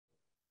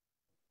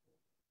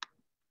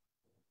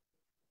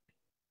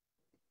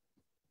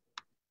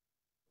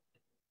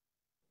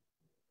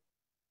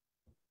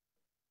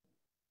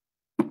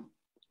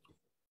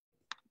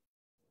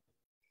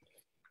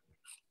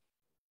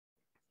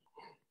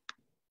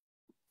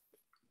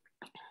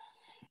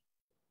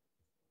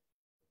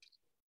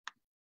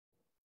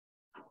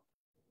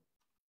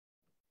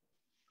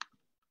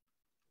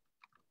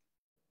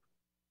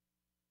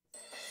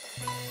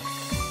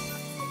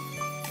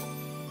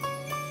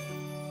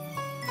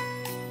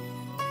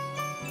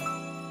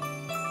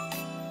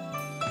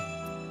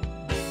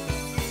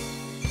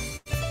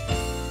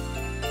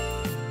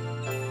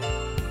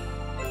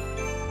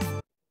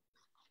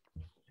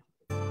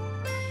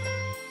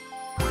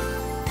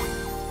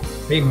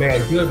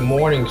Amen. Good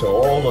morning to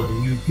all of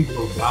you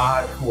people of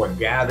God who are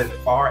gathered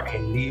far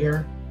and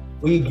near.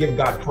 We give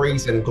God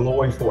praise and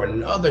glory for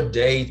another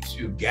day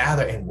to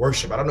gather and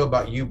worship. I don't know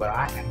about you, but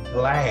I am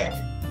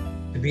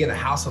glad to be in the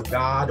house of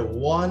God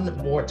one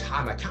more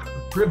time. I count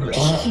the privilege,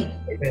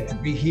 amen, to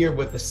be here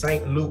with the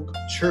St. Luke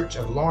Church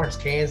of Lawrence,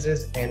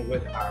 Kansas, and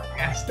with our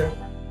pastor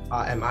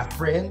and my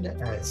friend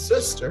and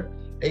sister,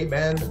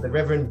 amen, the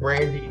Reverend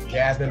Brandy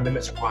Jasmine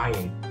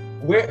Mimitz-Ryan.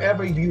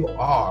 Wherever you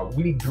are,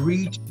 we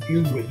greet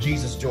you with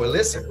Jesus' joy.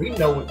 Listen, we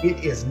know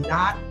it is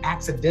not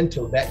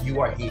accidental that you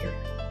are here.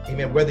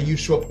 Amen. Whether you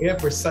show up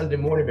every Sunday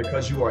morning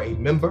because you are a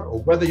member, or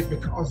whether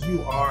because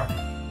you are,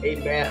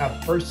 amen,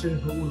 a person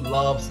who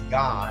loves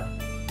God,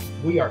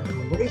 we are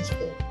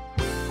grateful,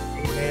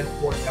 amen,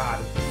 for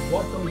God. We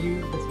welcome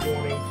you this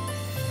morning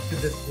to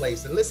this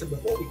place. And listen,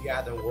 before we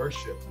gather and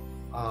worship,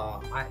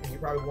 you're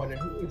probably wondering,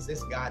 who is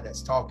this guy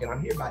that's talking?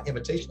 I'm here by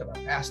invitation of our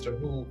pastor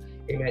who,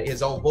 amen,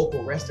 is on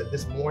vocal rest at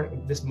this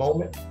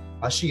moment.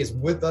 She is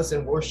with us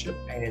in worship,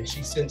 and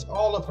she sends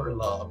all of her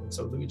love. And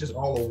so we just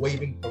all are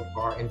waving from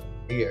far and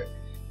near.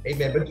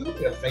 Amen. But do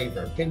me a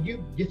favor. Can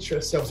you get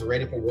yourselves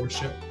ready for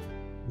worship,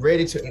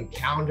 ready to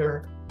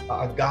encounter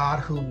a God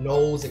who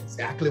knows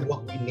exactly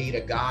what we need,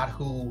 a God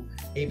who,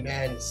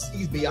 amen,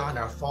 sees beyond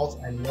our faults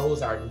and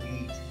knows our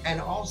needs, and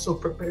also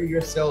prepare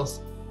yourselves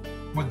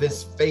for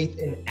this Faith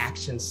in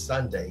Action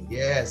Sunday.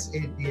 Yes,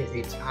 it is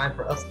a time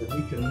for us to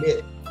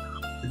recommit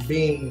to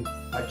being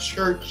a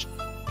church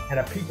and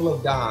a people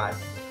of God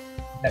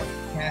that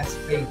has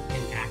faith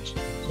in action.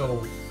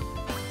 So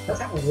let's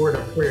have a word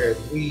of prayer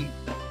as we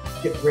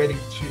get ready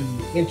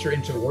to enter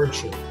into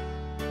worship.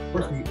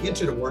 First, we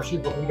enter the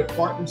worship, but we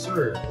depart and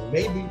serve. And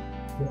maybe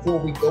before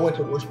we go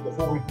into worship,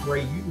 before we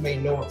pray, you may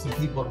know some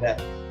people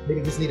that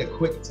maybe just need a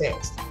quick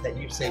text that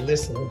you say,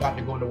 listen, we're about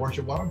to go into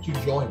worship. Why don't you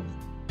join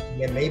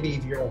me? And maybe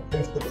if you're on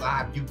Facebook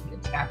Live, you can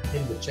tap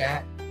in the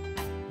chat,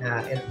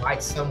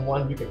 invite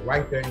someone, you can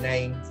write their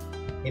names.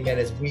 Amen.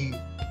 As we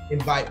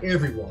invite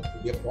everyone to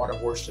be a part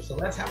of worship. So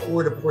let's have a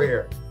word of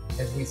prayer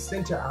as we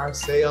center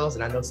ourselves.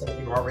 And I know some of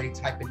you are already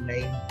typing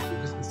names.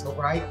 You'll just be so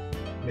right.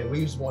 And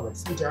we just want to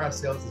center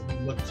ourselves as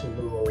we look to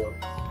the Lord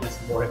this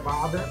morning.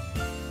 Father,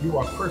 you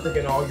are perfect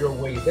in all your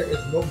ways. There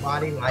is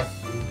nobody like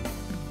you.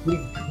 We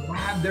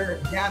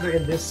gather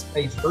in this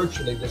space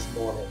virtually this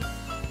morning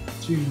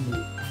to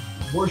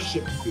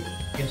worship you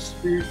in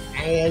spirit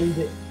and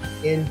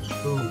in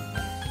truth.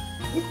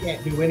 We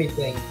can't do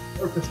anything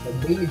purposeful,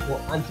 meaningful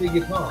until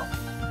you come,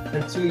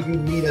 until you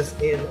meet us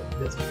in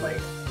this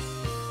place.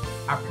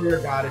 Our prayer,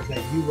 God, is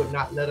that you would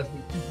not let us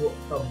be people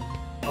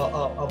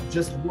of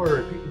just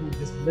word, people who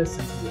just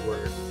listen to the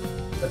word,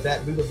 but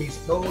that we would be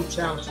so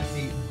challenged to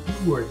be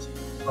doers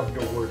of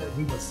your word, that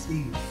we will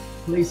see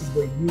places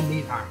where you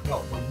need our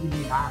help, where you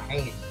need our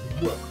hands,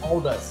 where you have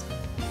called us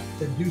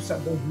to do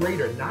something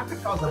greater, not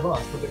because of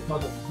us, but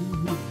because of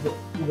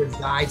who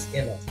resides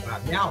in us.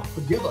 God, now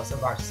forgive us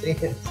of our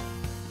sins,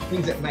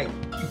 things that might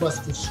keep us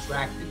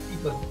distracted,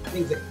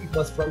 things that keep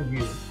us from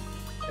you.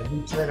 And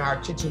we turn our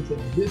attention to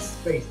this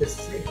space, this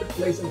sacred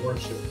place of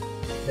worship,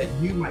 that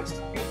you might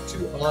speak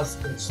to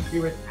us in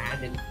spirit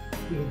and in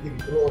truth, give you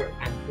glory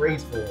and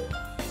praise for it.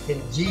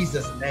 In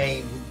Jesus'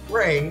 name we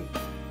pray,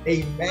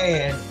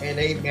 amen and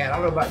amen. I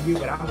don't know about you,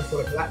 but I'm just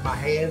going to clap my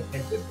hands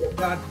and just give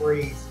God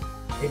praise.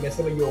 Amen.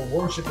 Some of you are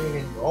worshiping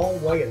in your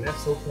own way, and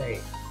that's okay.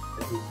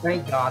 And we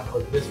thank God for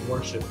this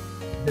worship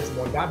this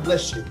morning. God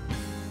bless you.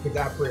 It's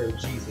our prayer in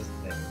Jesus'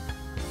 name.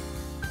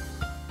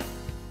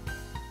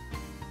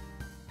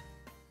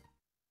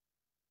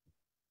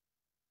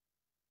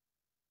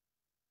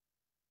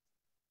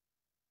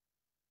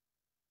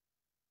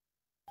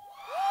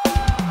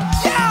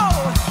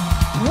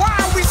 Why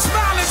are we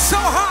smiling so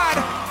hard?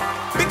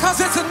 Because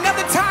it's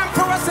another time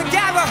for us to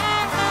gather.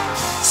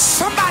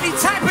 Somebody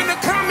type in the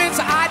comments,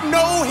 I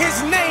know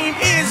his name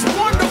is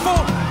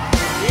wonderful.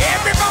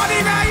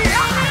 Everybody now,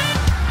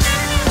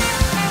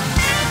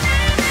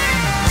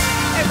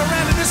 Hey,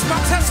 Miranda, this is my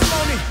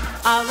testimony.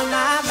 All of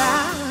my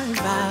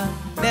life,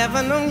 I've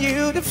never known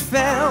you to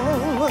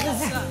fail.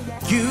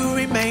 You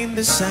remain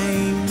the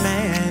same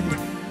man.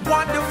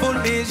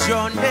 Wonderful is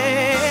your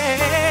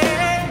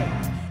name.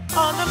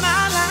 All of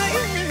my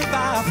life,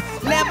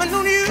 I've never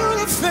known you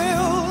to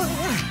fail.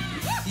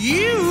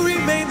 You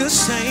remain the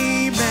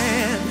same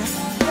man.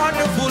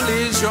 Wonderful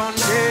is your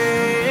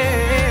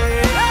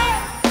name.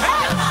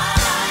 All of my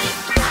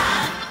life,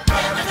 I've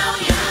never known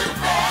you to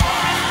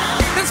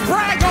fail. Let's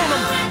brag on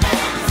them.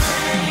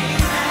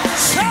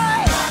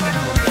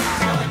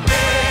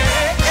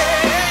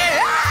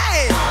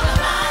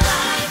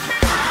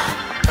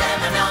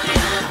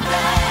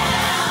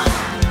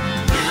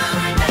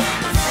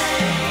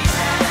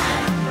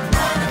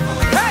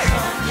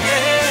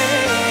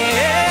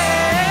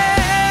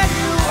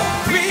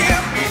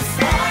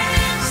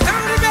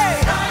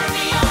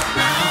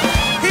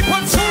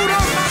 Put two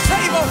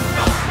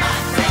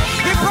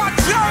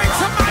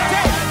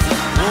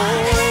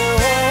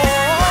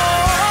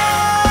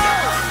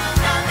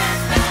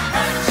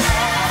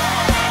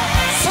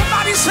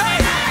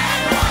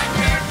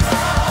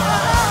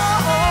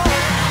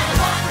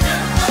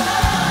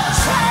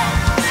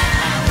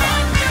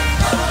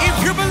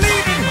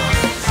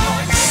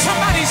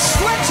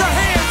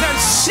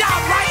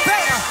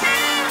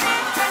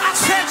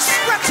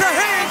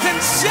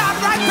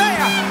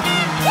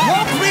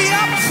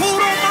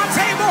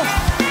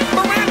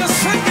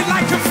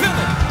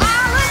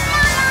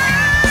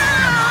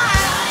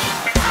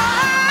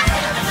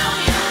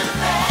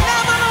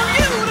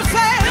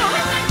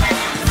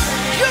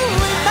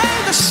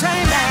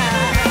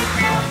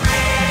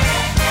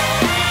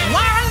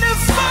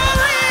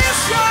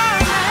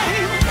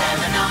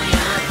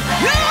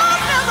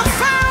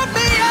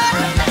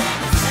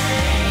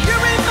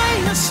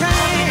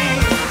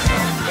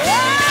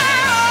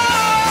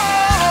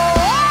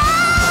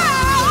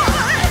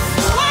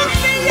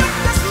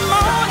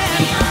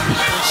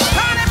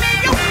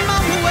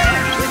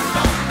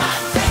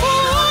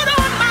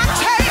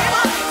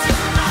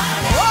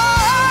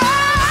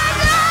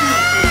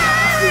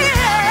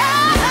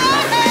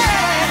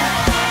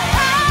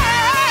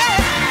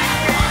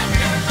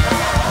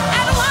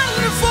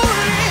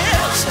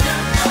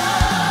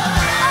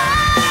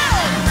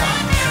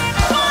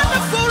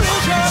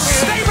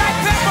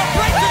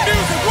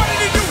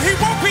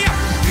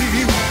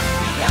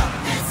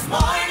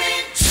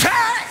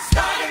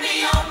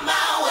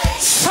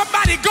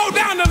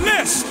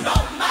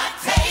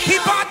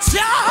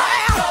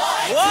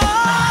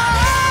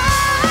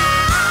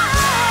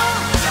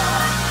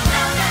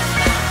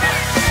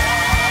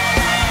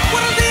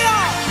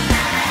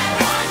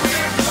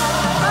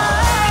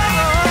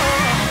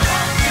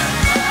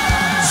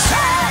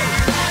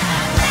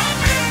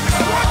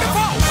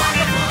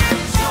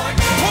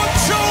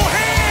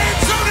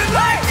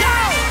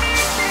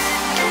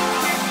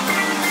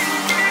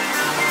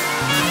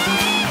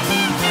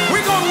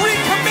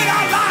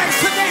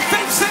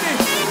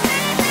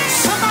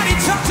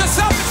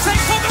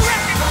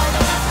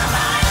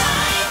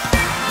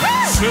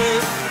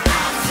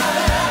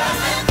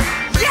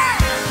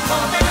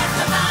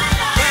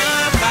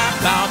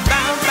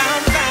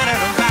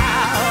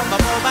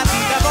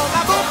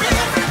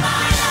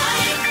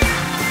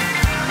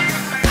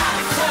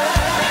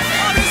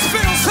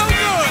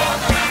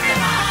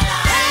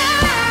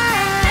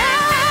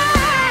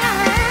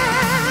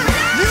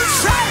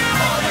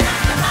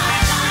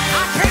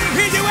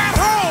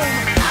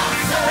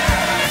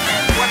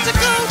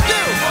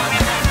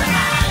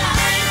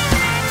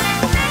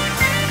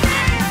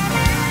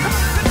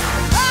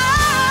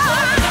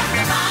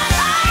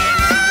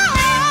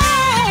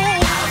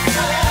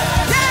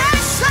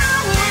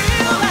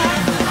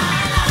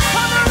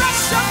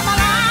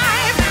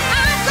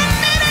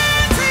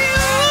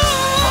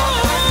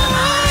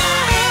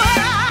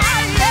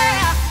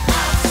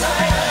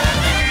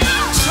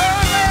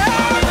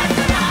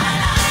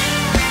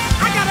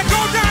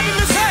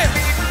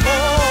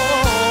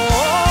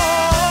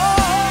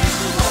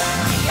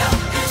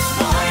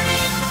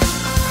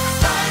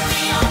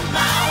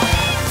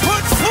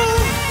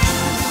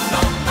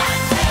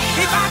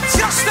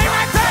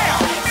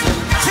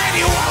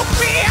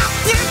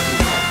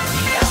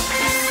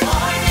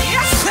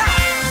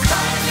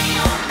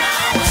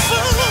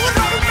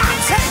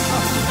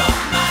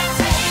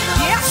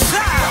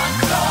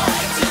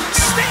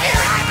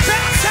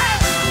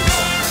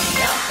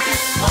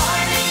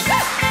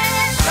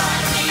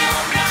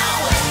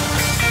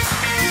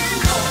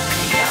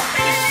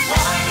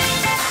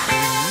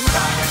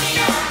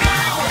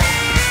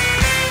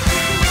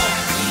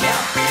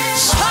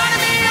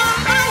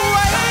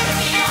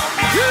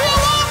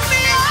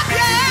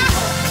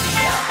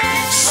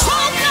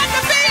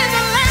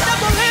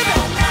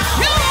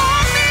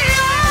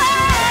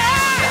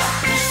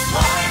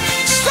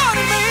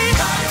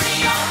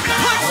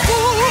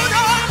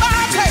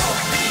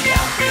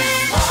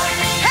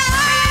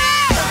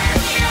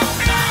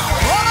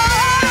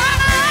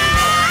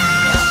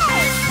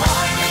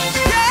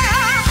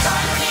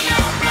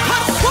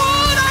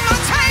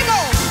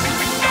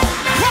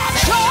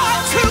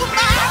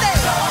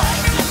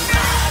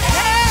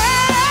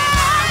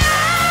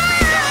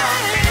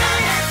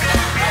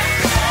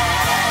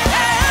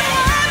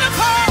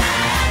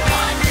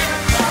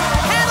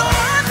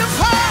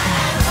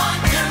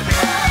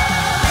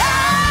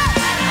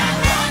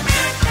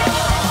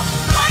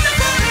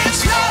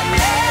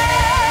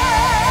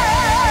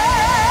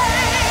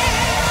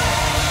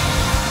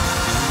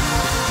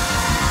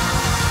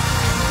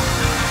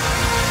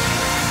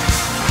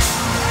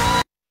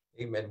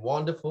Amen.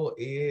 Wonderful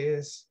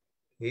is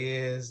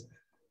his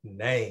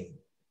name.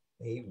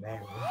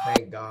 Amen. We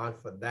thank God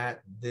for that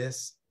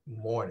this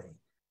morning.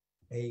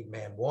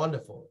 Amen.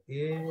 Wonderful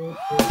is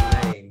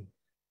his name.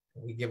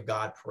 We give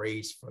God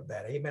praise for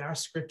that. Amen. Our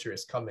scripture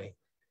is coming,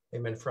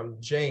 amen, from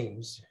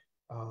James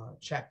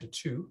chapter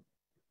 2,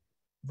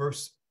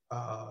 verses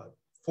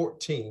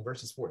 14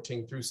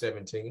 through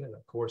 17. And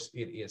of course,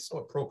 it is so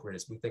appropriate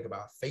as we think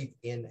about Faith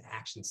in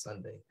Action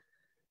Sunday.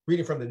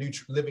 Reading from the New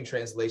Living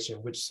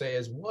Translation, which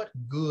says, "What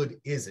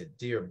good is it,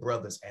 dear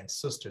brothers and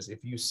sisters,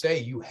 if you say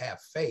you have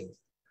faith,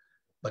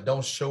 but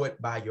don't show it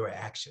by your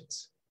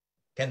actions?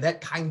 Can that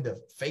kind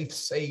of faith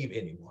save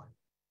anyone?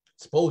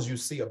 Suppose you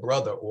see a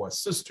brother or a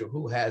sister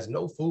who has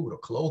no food or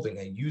clothing,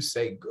 and you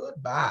say,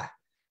 'Goodbye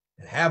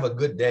and have a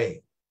good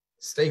day.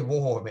 Stay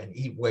warm and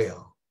eat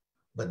well.'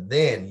 But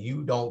then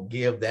you don't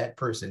give that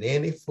person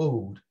any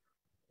food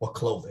or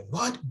clothing.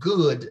 What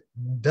good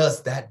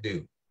does that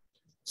do?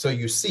 So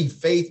you see,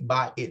 faith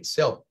by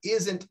itself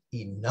isn't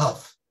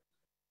enough.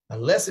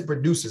 Unless it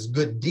produces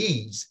good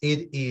deeds,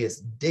 it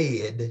is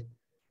dead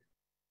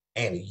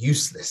and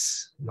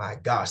useless." My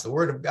gosh, the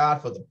word of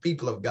God for the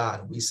people of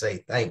God. We say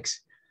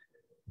thanks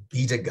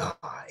be to God.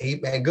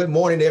 Amen. Good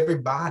morning,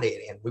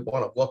 everybody. And we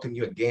want to welcome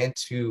you again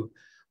to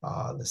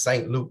the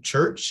St. Luke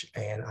Church.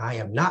 And I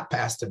am not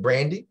Pastor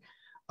Brandy,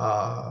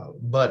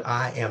 but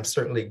I am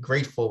certainly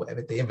grateful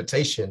at the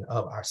invitation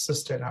of our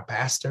sister and our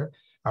pastor,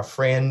 our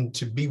friend,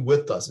 to be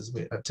with us as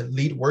we, to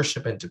lead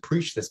worship and to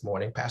preach this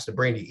morning. Pastor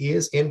Brandy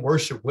is in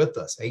worship with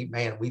us.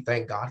 Amen. We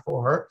thank God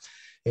for her.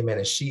 Amen.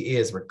 As she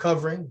is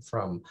recovering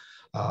from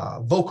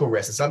vocal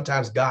rest. And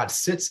sometimes God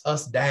sits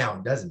us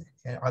down, doesn't it?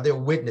 And are there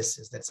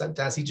witnesses that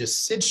sometimes he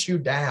just sits you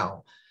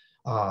down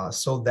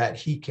so that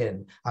he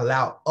can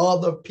allow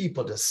other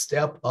people to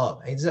step up?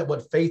 And is that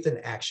what faith in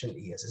action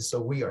is? And so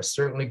we are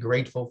certainly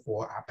grateful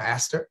for our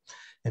pastor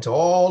and to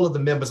all of the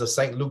members of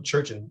St. Luke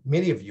Church. And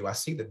many of you, I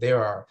see that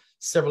there are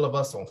several of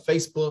us on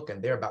Facebook,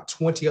 and there are about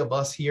 20 of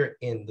us here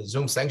in the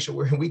Zoom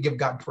sanctuary, and we give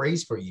God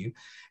praise for you.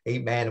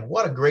 Amen. And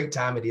what a great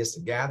time it is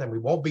to gather. And we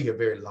won't be here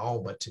very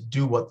long, but to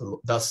do what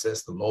thus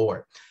says the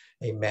Lord.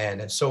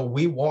 Amen. And so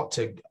we want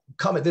to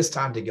come at this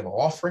time to give an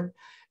offering.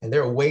 And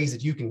there are ways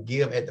that you can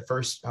give at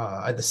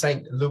the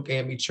St. Luke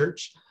AME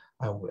Church.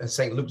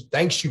 St. Luke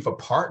thanks you for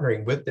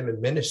partnering with them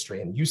in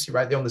ministry. And you see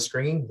right there on the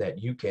screen that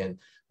you can,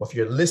 well, if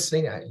you're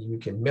listening, you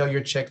can mail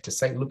your check to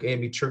St. Luke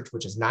AME Church,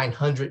 which is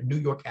 900 New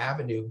York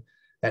Avenue.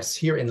 That's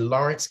here in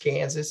Lawrence,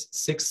 Kansas,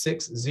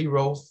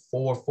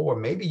 66044.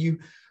 Maybe you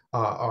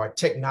are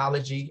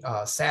technology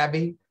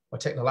savvy or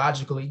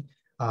technologically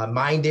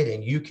minded,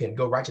 and you can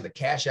go right to the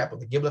Cash App or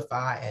the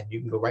Givelify, and you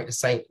can go right to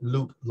St.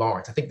 Luke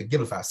Lawrence. I think the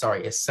Givelify,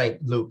 sorry, is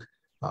St. Luke,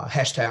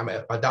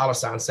 hashtag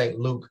 $ St.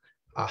 Luke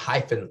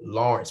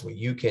 -Lawrence, where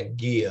you can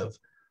give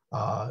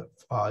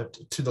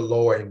to the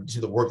Lord and to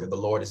the work that the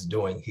Lord is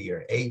doing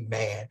here.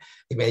 Amen.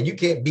 Amen. You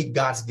can't beat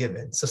God's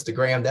giving. Sister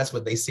Graham, that's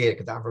what they said,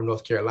 because I'm from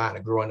North Carolina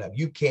growing up.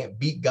 You can't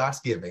beat God's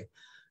giving,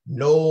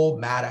 no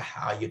matter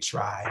how you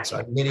try.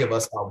 So many of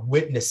us are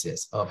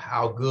witnesses of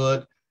how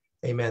good,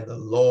 amen, the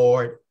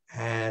Lord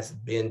has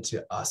been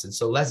to us. And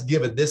so let's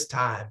give it this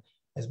time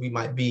as we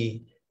might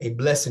be a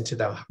blessing to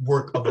the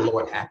work of the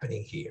Lord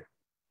happening here.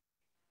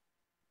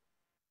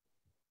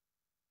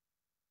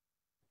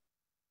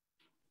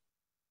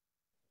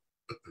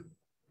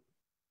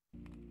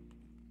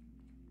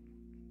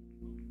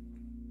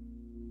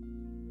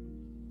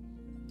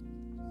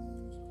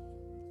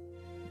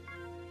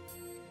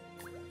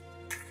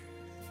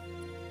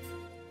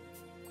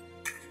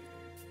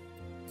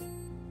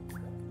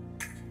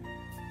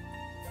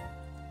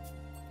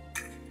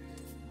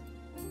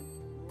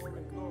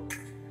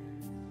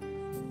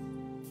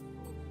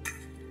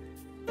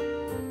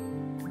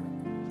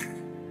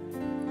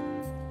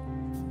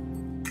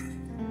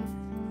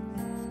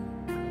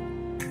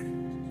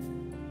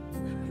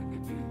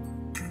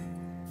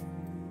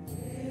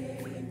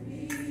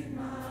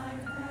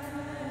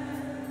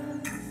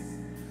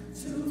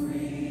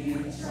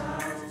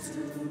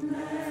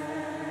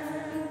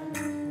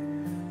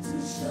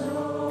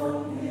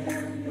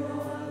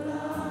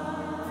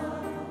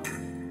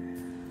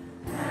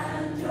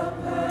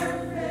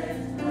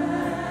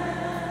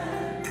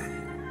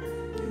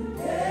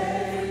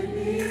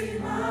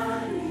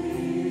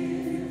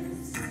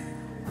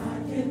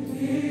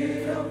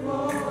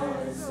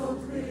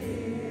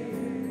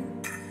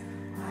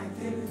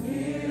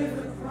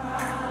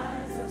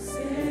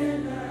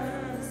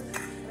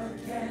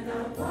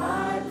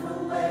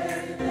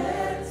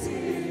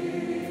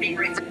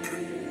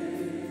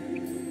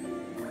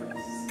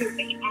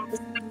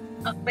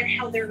 But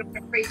how they're not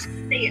afraid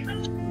to say it.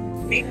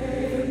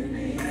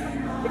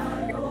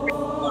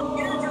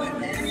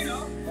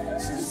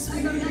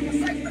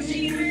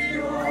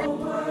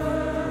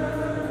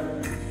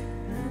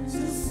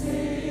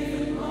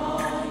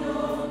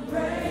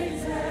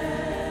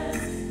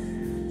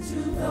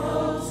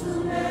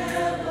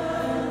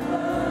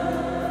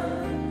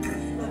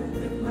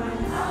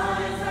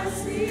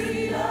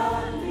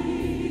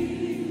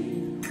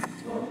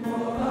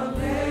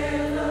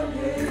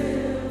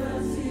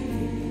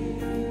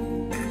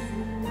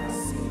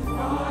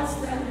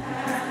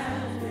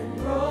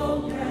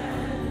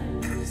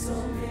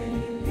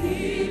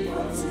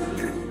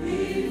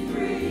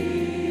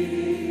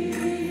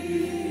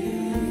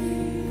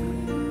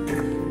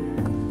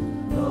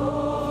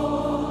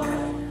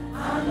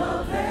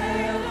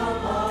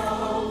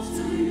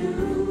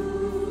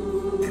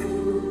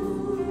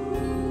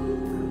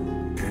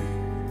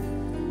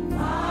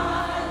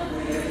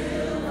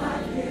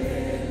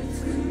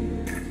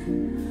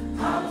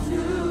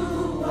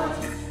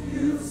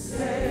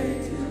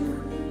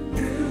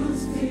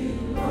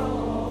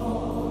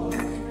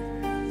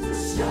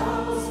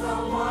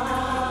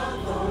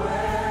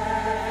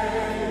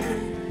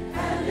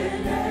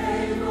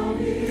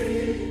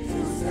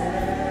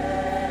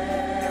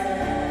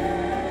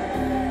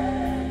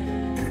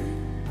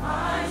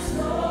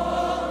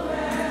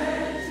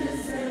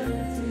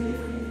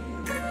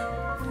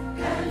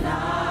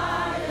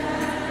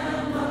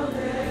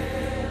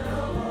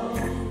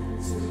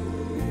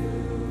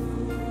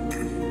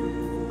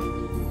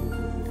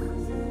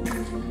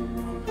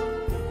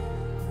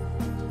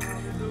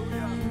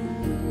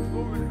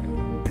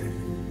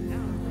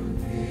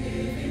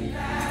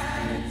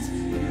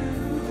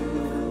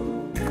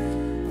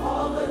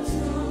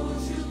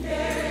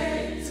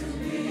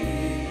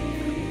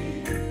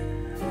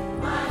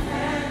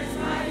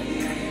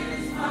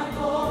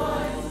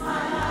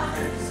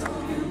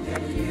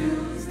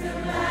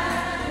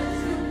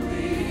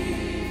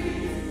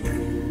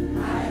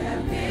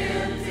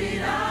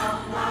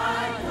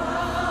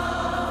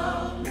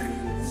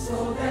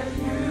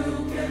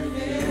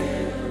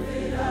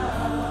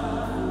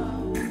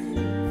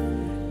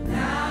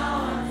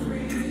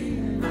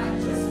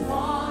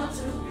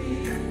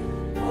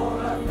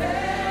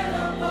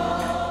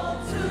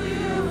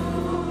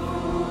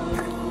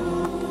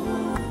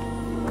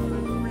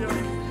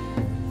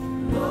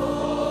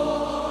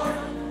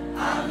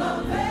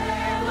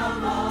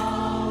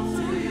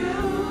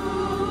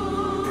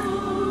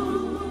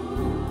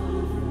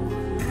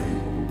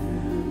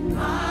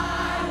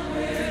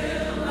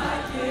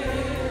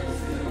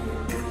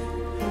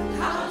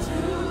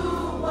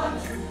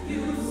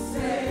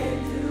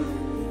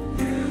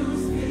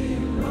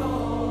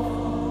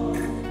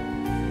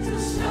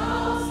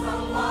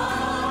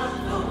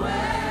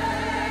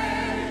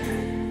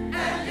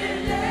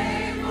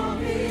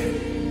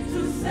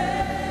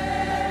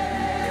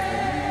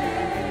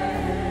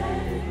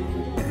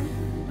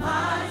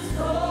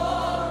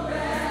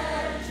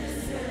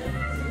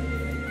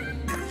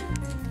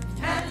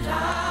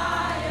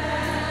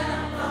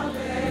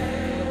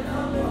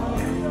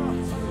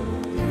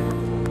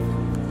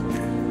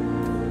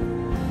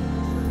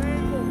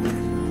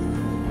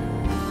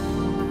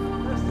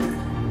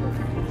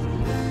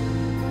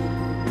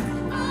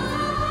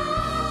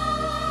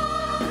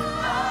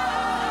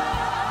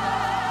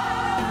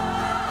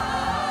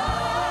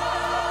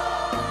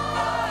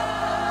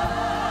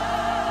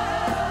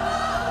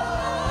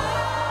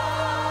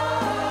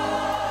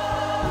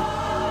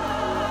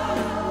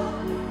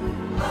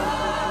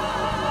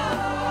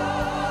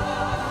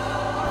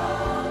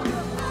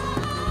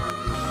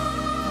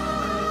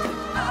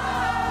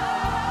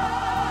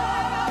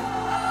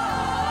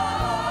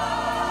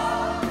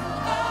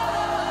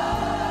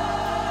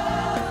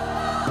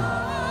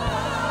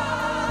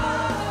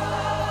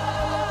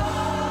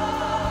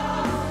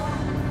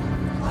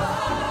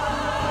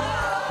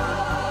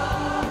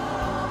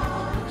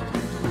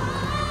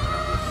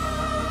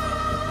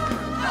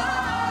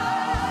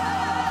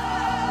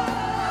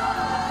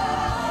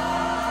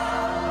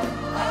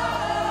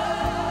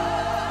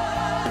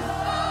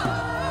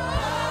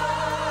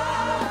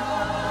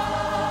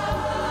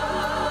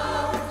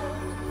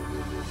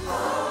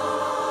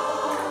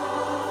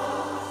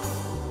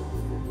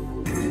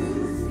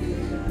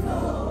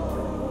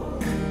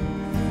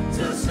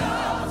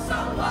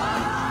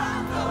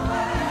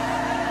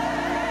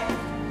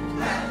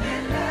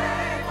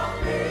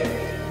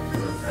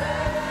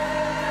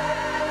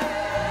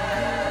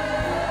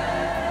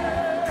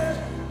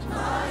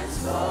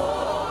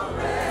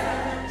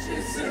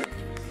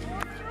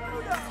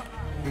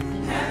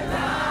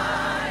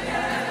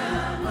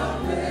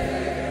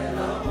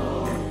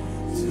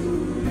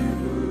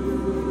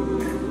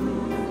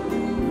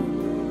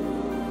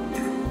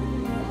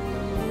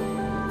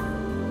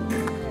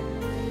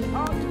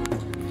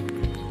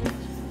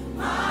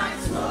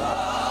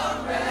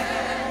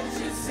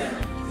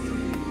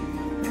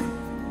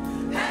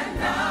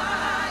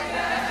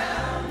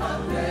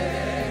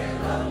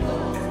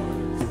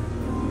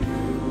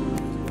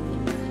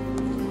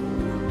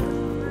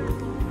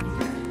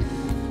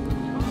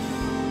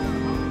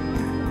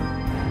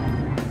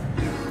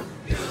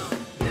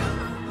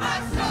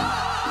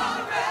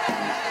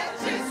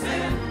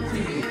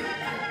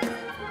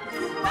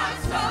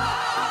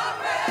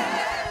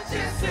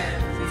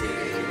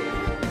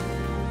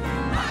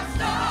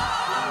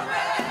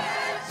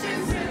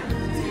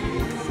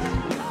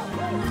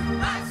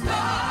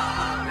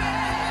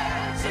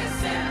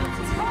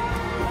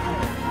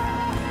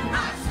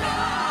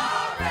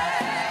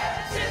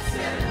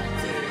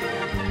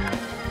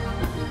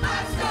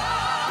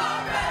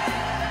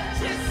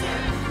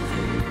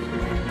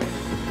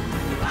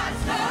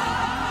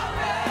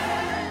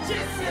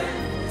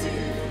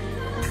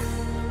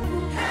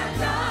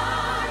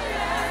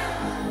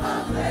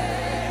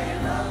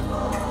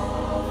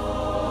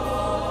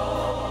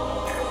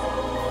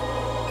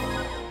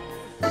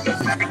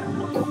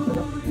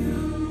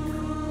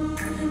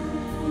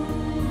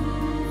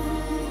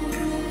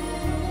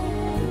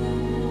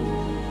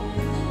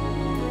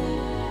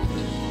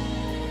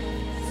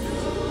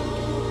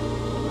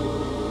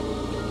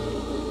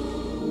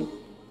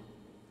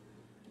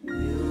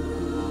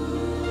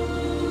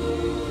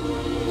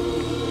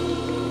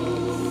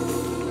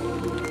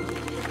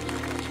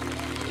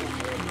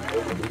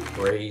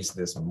 praised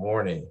this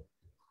morning.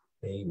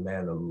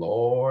 Amen. The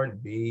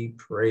Lord be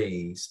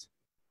praised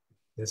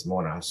this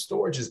morning. Our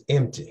storage is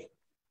empty.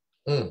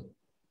 And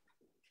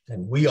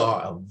we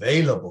are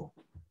available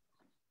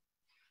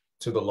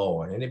to the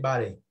Lord.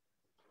 Anybody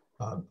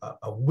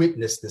a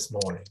witness this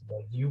morning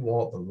that you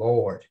want the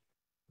Lord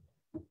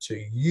to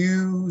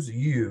use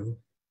you,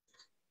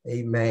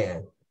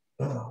 amen,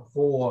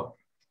 for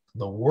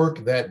the work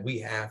that we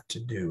have to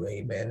do,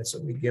 amen. And so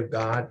we give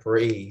God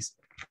praise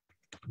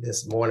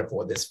this morning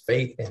for this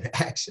Faith in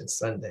Action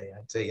Sunday.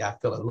 I tell you, I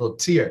feel a little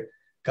tear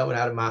coming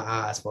out of my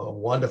eyes for a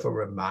wonderful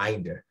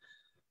reminder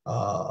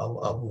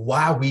of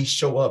why we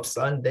show up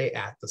Sunday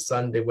after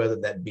Sunday, whether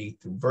that be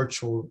through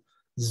virtual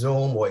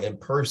Zoom or in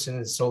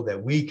person, so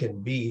that we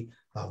can be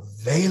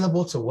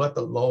available to what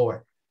the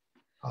Lord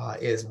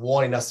is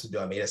wanting us to do.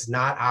 I mean, it's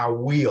not our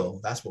will.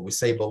 That's what we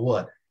say, but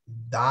what?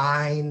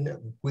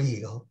 Thine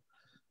will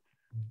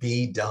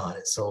be done.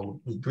 And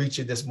so we greet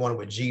you this morning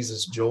with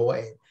Jesus'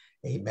 joy.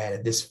 Amen.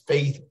 And this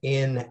Faith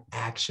in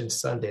Action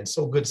Sunday. And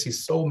so good to see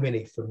so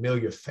many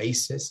familiar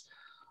faces.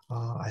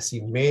 I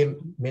see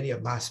many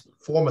of my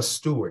former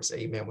stewards,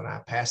 amen, when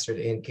I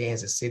pastored in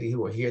Kansas City,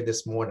 who are here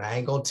this morning. I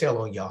ain't going to tell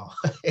on y'all.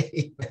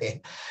 Amen.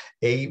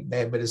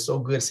 Amen. But it's so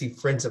good to see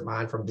friends of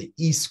mine from the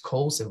East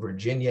Coast in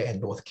Virginia and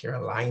North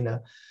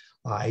Carolina.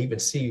 I even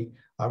see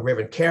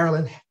Reverend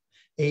Carolyn.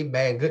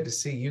 Amen. Good to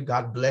see you.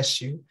 God bless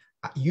you.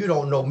 You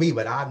don't know me,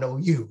 but I know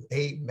you.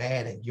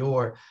 Amen. And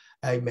your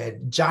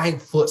amen.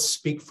 Giant foot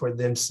speak for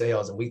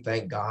themselves. And we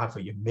thank God for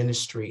your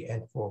ministry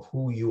and for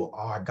who you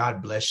are.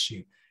 God bless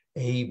you.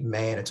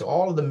 Amen. And to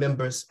all of the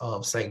members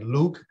of St.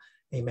 Luke,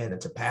 amen.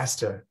 And to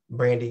Pastor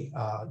Brandy,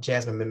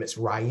 Jasmine Mimitz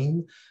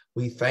Raim,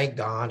 we thank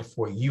God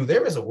for you.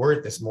 There is a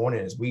word this morning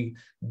as we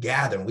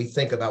gather and we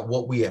think about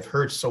what we have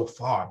heard so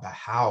far about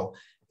how,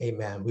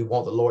 amen, we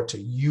want the Lord to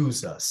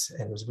use us.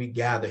 And as we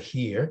gather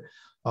here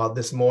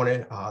this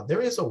morning,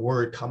 there is a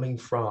word coming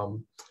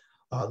from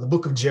the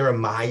book of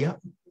Jeremiah,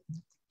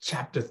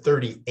 chapter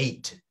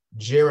 38,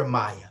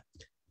 Jeremiah,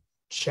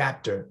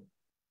 chapter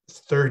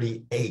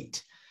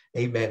 38.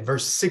 Amen.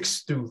 Verse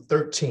 6 through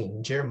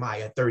 13,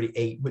 Jeremiah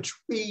 38, which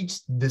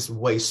reads this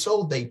way.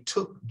 So they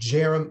took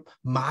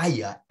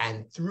Jeremiah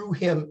and threw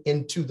him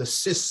into the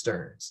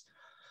cisterns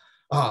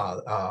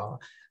of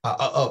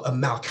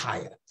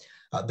Malchiah,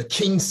 the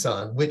king's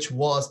son, which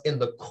was in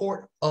the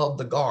court of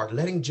the guard,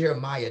 letting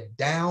Jeremiah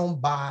down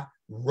by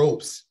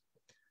ropes.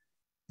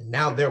 And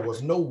now there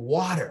was no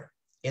water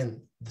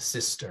in the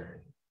cistern,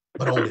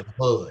 but only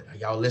mud. Are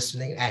y'all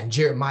listening? And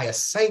Jeremiah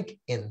sank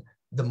in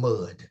the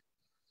mud.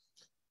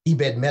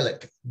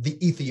 Ebed-Melech, the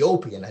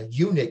Ethiopian, a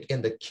eunuch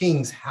in the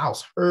king's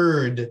house,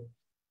 heard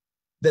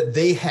that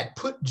they had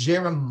put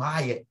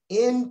Jeremiah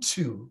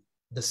into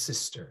the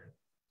cistern.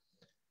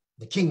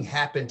 The king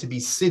happened to be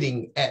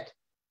sitting at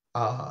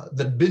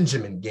the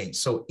Benjamin gate.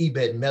 So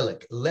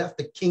Ebed-Melech left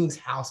the king's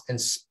house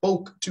and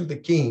spoke to the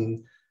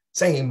king,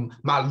 saying,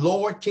 "My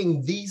lord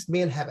king, these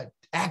men have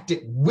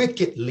acted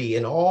wickedly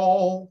in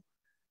all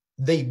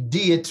they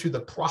did to the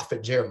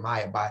prophet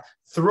Jeremiah by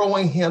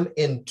throwing him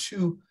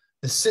into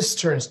the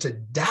cisterns to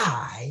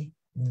die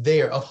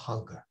there of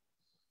hunger.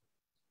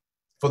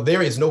 For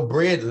there is no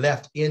bread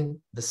left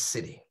in the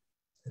city."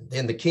 And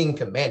then the king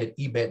commanded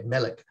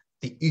Ebed-Melech,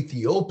 the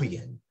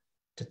Ethiopian,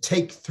 to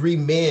take 3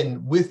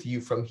 men with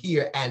you from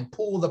here and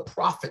pull the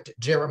prophet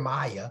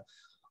Jeremiah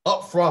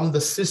up from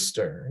the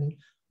cistern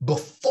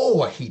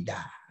before he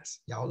dies.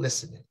 Y'all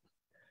listening?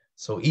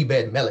 So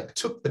Ebed-Melech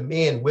took the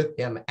men with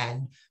him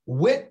and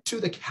went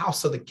to the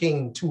house of the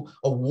king, to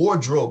a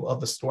wardrobe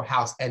of the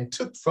storehouse, and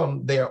took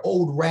from their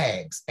old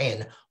rags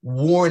and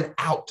worn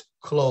out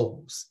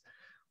clothes,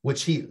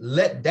 which he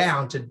let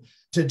down to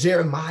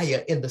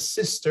Jeremiah in the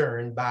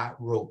cistern by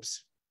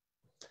ropes.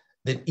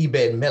 Then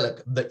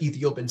Ebed-Melech, the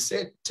Ethiopian,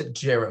 said to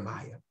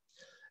Jeremiah,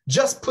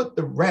 "Just put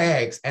the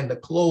rags and the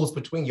clothes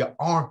between your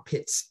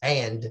armpits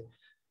and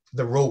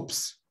the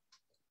ropes."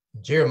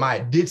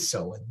 Jeremiah did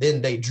so, and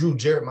then they drew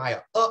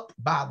Jeremiah up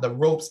by the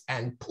ropes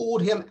and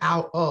pulled him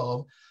out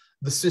of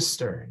the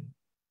cistern.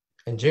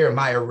 And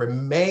Jeremiah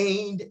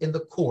remained in the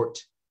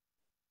court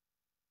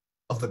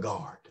of the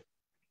guard.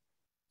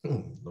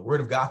 The word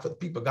of God for the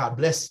people. God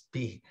bless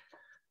be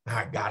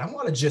our God. I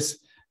want to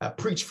just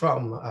preach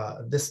from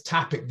this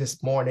topic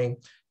this morning.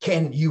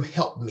 Can you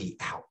help me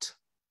out?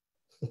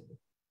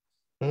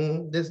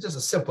 This is just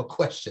a simple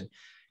question.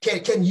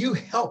 Can you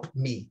help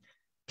me?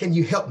 Can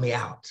you help me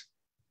out?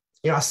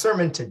 You know, our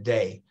sermon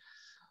today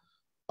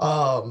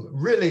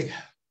really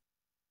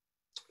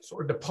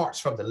sort of departs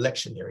from the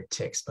lectionary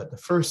text, but the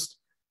first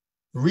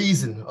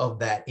reason of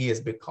that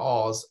is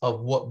because of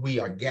what we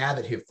are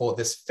gathered here for,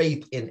 this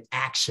Faith in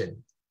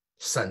Action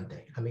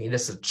Sunday. I mean,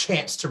 it's a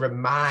chance to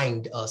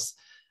remind us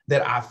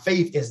that our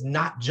faith is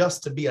not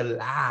just to be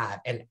alive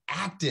and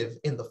active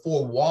in the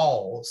 4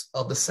 walls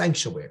of the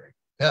sanctuary,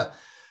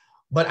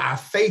 but our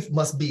faith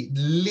must be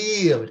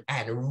lived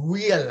and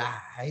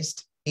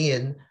realized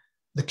in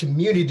the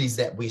communities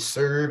that we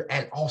serve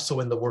and also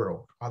in the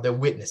world. Are there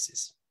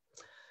witnesses?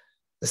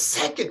 The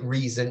second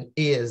reason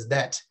is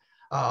that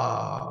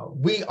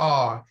We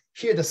are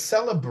here to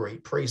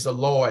celebrate, praise the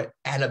Lord,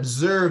 and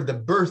observe the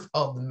birth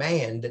of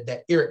man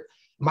that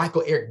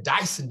Michael Eric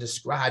Dyson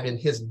described in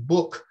his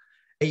book,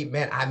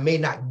 Amen, I May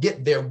Not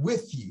Get There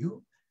With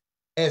You,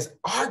 as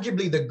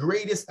arguably the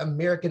greatest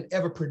American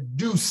ever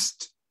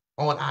produced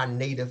on our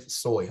native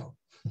soil.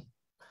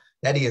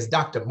 That is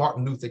Dr.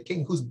 Martin Luther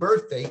King, whose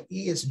birthday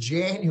is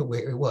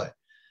January what?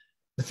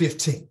 The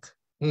 15th.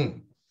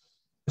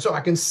 So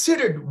I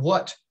considered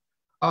what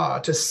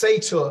to say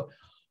to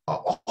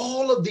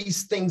all of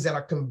these things that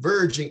are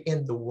converging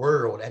in the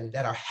world and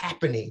that are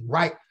happening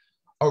right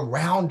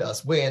around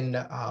us when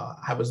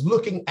I was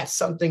looking at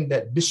something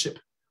that Bishop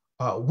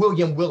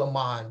William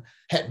Willimon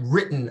had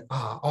written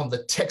on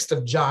the text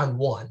of John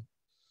 1,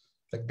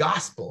 the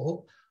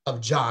gospel of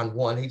John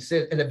 1. He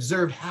said, and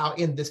observed how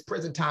in this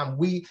present time,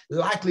 we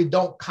likely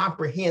don't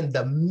comprehend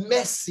the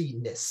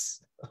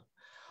messiness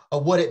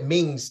of what it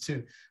means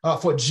to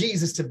for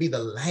Jesus to be the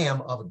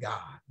Lamb of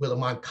God.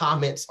 Willimon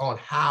comments on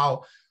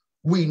how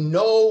we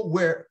know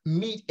where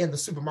meat in the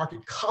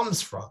supermarket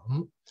comes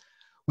from.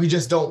 We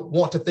just don't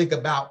want to think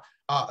about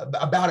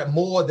it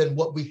more than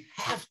what we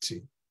have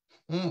to.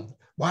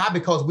 Why?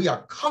 Because we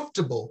are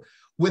comfortable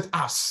with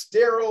our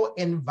sterile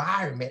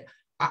environment,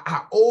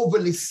 our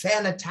overly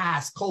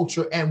sanitized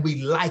culture, and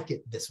we like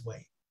it this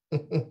way.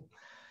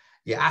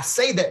 Yeah, I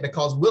say that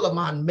because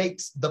Willimon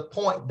makes the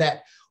point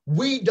that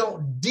we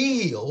don't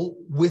deal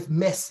with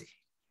messy.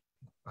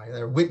 Right?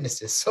 There are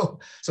witnesses. So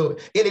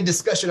any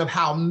discussion of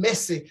how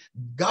messy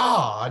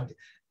God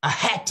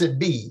had to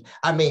be,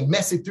 I mean,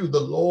 messy through the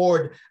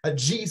Lord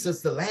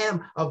Jesus, the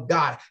Lamb of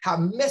God, how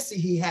messy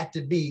he had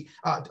to be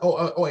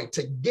or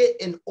to get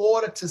in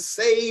order to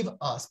save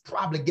us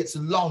probably gets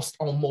lost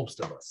on most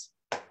of us.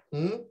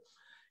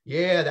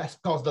 Yeah, that's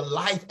because the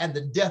life and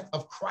the death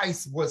of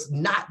Christ was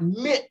not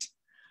meant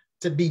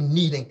to be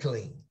neat and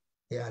clean.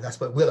 Yeah, that's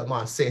what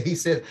Willimon said. He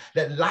said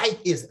that life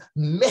is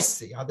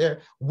messy. Are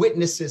there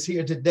witnesses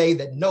here today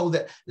that know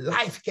that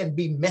life can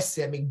be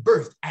messy? I mean,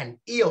 birth and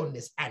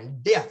illness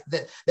and death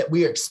that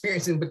we are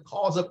experiencing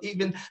because of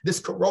even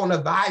this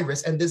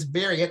coronavirus and this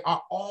variant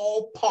are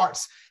all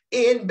parts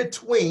in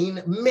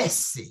between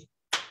messy.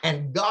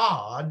 And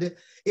God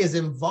is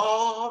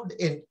involved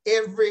in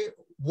every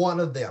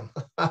one of them.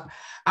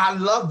 I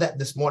love that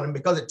this morning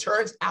because it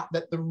turns out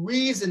that the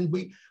reason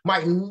we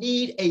might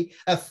need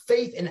a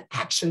Faith in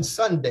Action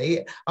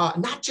Sunday,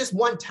 not just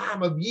one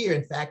time of year,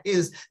 in fact,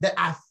 is that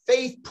our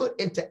faith put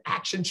into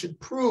action should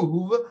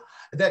prove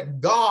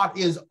that God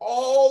is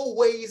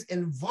always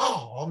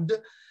involved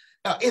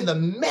in the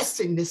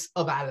messiness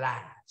of our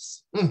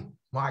lives.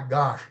 My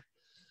God.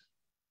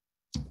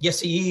 Yes,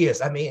 he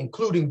is. I mean,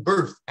 including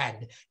birth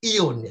and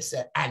illness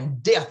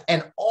and death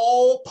and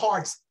all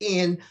parts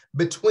in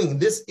between.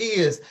 This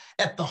is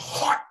at the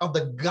heart of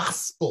the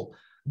gospel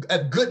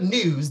of good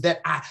news that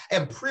I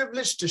am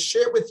privileged to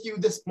share with you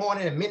this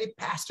morning. And many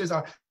pastors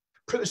are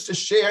privileged to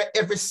share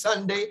every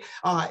Sunday,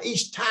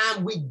 each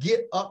time we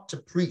get up to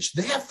preach.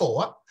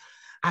 Therefore,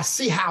 I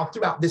see how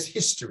throughout this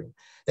history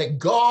that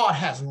God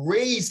has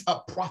raised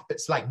up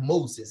prophets like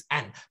Moses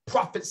and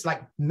prophets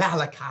like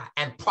Malachi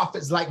and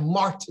prophets like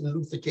Martin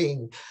Luther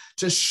King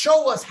to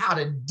show us how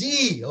to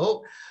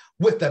deal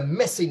with the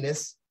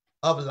messiness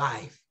of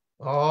life.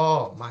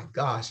 Oh my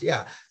gosh,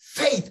 yeah.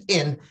 Faith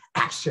in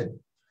action.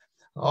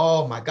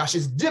 Oh my gosh,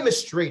 it's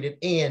demonstrated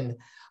in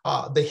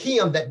the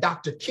hymn that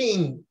Dr.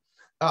 King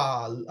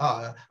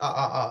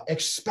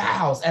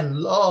espoused and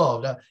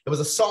loved. It was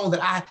a song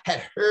that I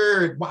had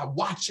heard while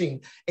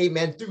watching,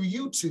 amen, through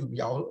YouTube,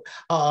 y'all,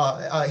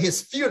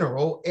 his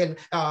funeral and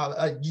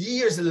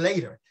years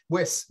later,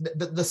 where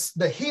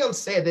the hymn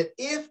said that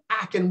if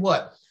I can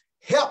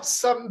help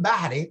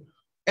somebody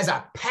as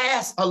I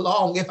pass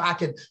along, if I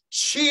can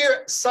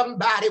cheer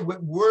somebody with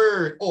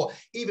word or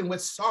even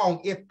with song,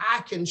 if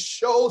I can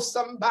show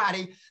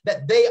somebody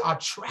that they are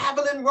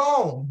traveling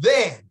wrong,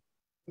 then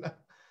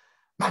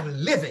my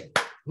living,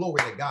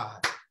 glory to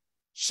God,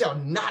 shall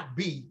not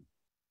be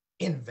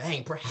in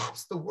vain.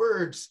 Perhaps the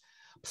words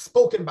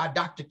spoken by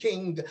Dr.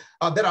 King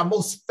that are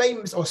most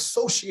famous or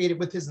associated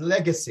with his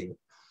legacy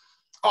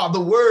are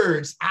the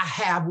words, I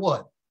have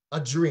what?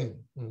 A dream.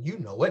 You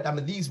know it. I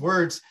mean, these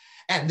words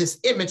and this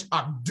image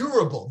are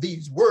durable.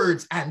 These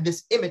words and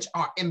this image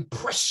are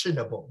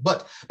impressionable.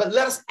 But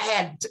let us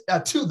add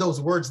to those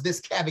words this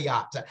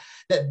caveat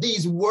that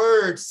these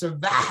words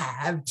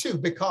survive too,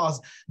 because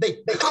they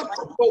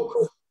comfort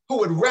folk who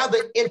would rather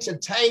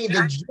entertain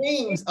the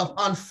dreams of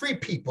unfree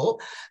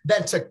people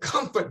than to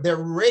comfort their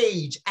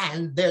rage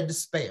and their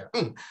despair.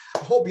 I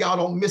hope y'all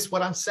don't miss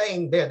what I'm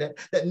saying there,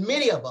 that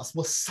many of us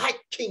will cite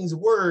King's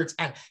words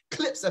and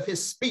clips of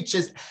his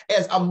speeches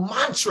as a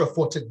mantra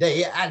for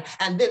today,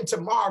 and then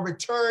tomorrow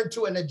return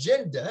to an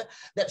agenda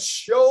that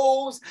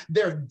shows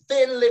their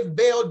thinly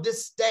veiled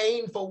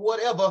disdain for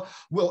whatever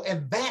will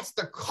advance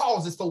the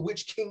causes for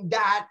which King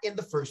died in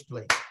the first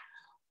place.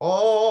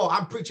 Oh,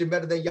 I'm preaching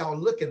better than y'all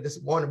looking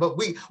this morning, but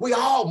we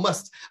all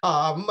must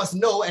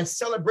know and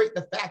celebrate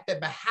the fact that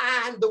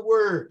behind the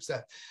words,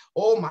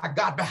 oh my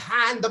God,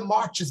 behind the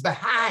marches,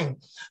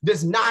 behind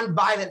this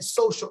nonviolent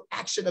social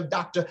action of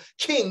Dr.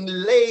 King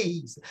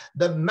lays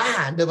the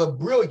mind of a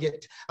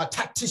brilliant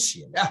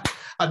tactician,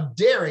 a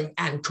daring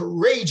and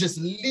courageous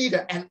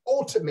leader, and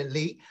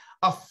ultimately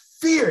a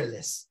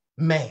fearless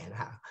man.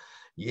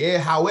 Yeah,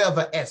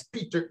 however, as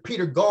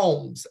Peter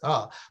Gomes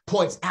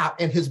points out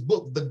in his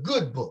book, The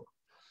Good Book,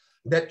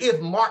 that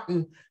if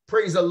Martin,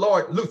 praise the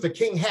Lord, Luther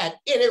King had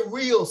any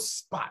real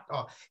spot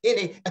or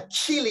any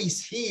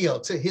Achilles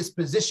heel to his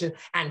position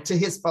and to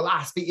his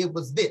philosophy, it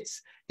was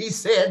this. He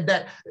said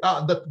that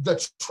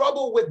the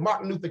trouble with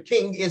Martin Luther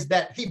King is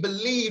that he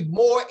believed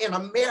more in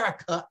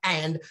America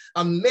and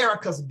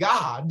America's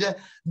God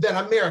than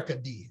America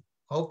did.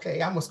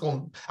 Okay, I'm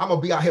gonna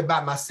be out here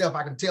by myself.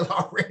 I can tell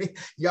already.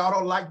 Y'all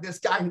don't like this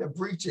kind of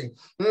preaching.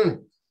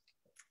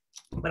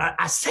 But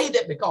I say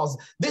that because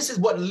this is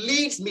what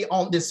leads me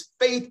on this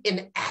Faith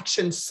in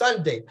Action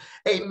Sunday.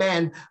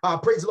 Amen.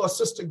 Praise the Lord,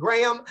 Sister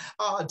Graham,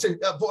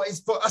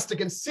 for us to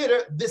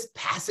consider this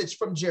passage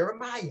from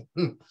Jeremiah.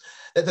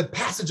 That the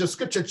passage of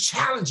scripture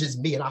challenges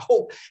me, and I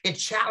hope it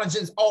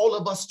challenges all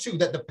of us too,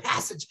 that the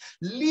passage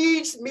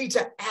leads me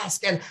to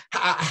ask, and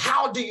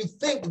how do you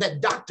think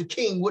that Dr.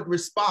 King would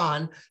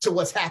respond to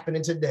what's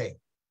happening today?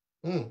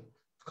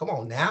 Come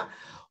on now.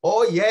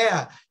 Oh,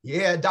 yeah,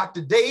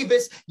 Dr.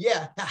 Davis,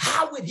 yeah.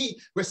 How would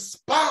he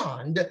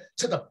respond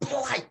to the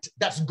plight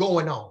that's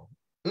going on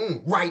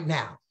right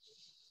now?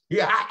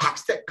 Yeah, I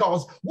asked that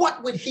because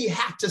what would he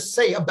have to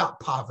say about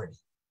poverty?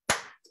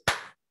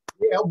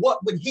 Yeah,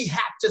 what would he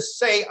have to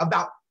say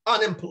about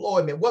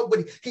unemployment? What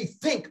would he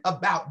think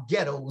about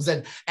ghettos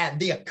and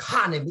the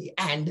economy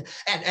and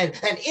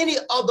any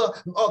other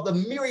of the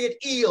myriad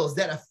ills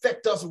that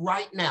affect us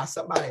right now?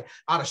 Somebody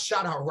ought to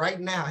shout out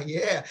right now.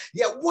 Yeah.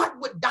 What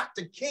would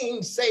Dr.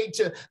 King say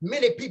to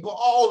many people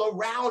all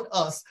around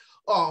us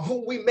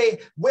whom we may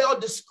well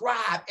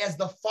describe as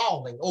the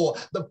falling, or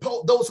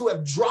those who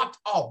have dropped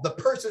off, the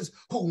persons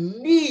who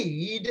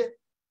need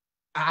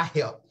our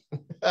help?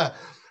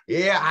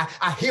 Yeah,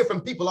 I hear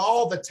from people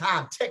all the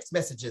time, text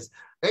messages,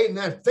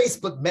 amen,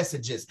 Facebook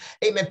messages,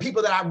 amen,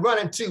 people that I run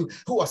into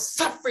who are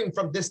suffering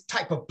from this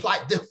type of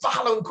plight. The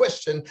following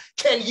question: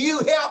 can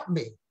you help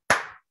me?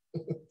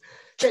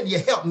 Can you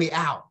help me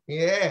out?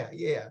 Yeah.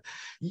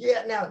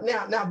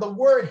 Now the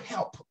word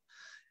help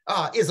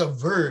is a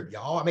verb,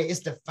 y'all. I mean, it's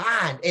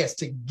defined as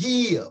to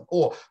give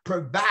or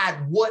provide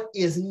what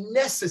is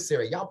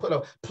necessary. Y'all put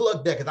a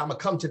plug there because I'm going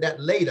to come to that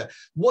later.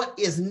 What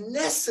is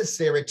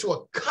necessary to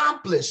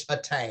accomplish a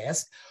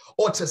task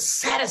or to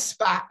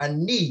satisfy a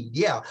need.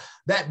 Yeah,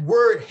 that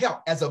word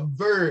help as a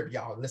verb,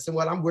 y'all, listen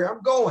where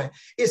I'm going,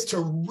 is to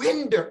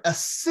render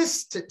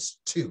assistance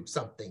to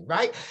something,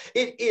 right?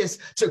 It is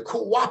to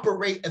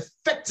cooperate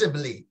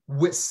effectively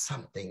with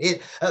something.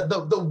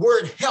 The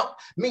word help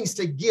means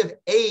to give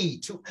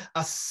aid, to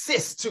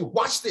assist, to,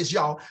 watch this,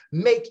 y'all,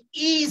 make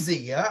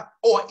easier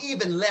or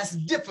even less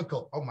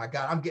difficult. Oh my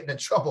God, I'm getting in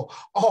trouble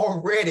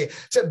already.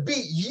 To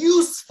be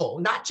useful,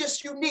 not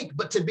just unique,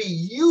 but to be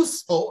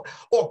useful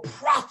or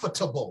profitable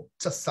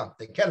to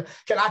something. Can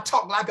I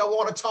talk like I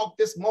want to talk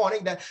this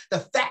morning? That the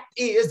fact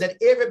is that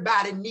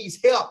everybody needs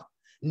help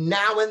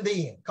now and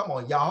then. Come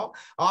on, y'all.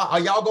 Are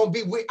y'all gonna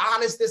be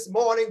honest this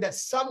morning that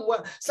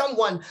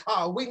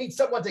we need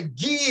someone to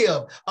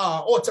give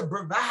or to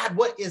provide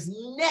what is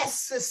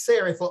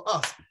necessary for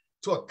us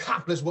to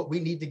accomplish what we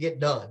need to get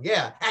done?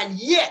 Yeah, and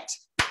yet,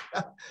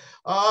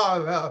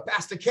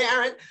 Pastor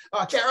Carolyn,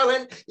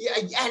 yeah,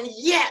 and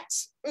yet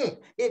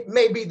it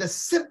may be the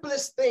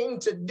simplest thing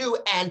to do,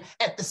 and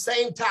at the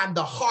same time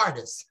the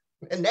hardest,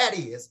 and that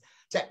is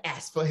to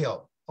ask for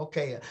help.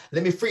 Okay,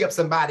 let me free up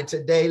somebody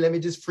today. Let me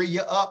just free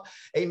you up.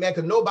 Amen.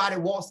 Because nobody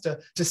wants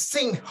to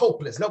seem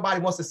hopeless. Nobody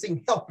wants to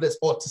seem helpless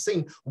or to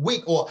seem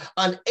weak or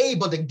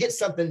unable to get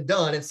something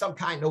done in some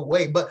kind of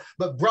way. But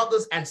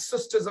brothers and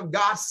sisters of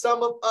God,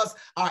 some of us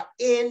are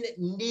in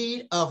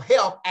need of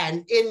help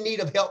and in need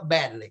of help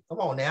badly.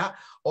 Come on now.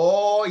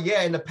 Oh,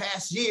 yeah. In the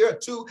past year or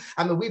two,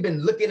 I mean, we've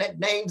been looking at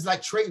names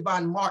like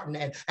Trayvon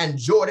Martin and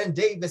Jordan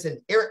Davis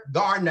and Eric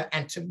Garner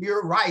and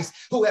Tamir Rice,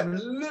 who have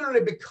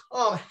literally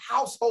become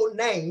household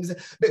names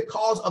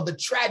because of the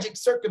tragic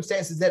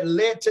circumstances that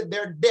led to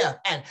their death.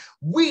 And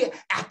we,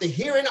 after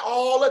hearing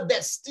all of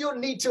that, still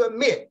need to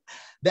admit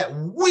that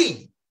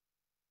we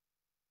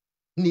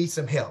need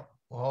some help.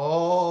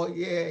 Oh,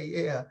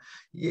 yeah.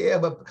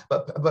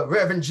 But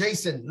Reverend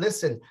Jason,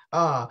 listen,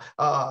 I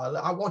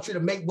want you to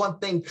make one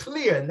thing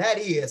clear, and that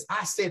is,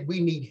 I said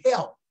we need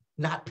help,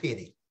 not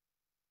pity.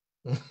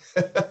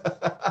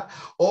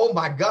 Oh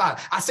my God.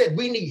 I said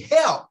we need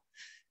help,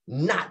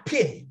 not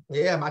pity.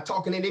 Yeah, am I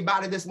talking to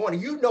anybody this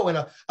morning? You know, in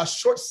a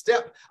short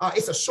step,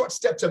 it's a short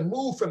step to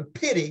move from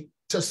pity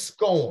to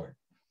scorn.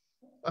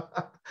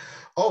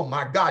 Oh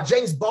my God.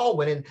 James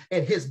Baldwin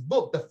in his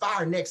book, The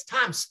Fire Next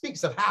Time,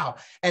 speaks of how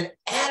an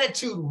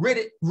attitude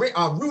rooted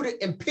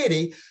in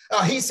pity,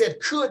 he said,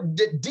 could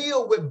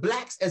deal with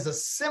blacks as a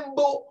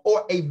symbol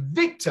or a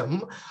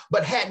victim,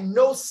 but had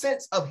no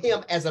sense of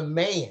him as a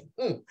man.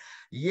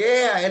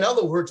 Yeah, in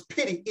other words,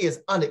 pity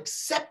is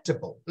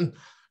unacceptable.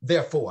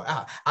 Therefore,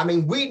 I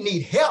mean, we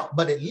need help,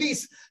 but at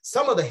least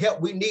some of the help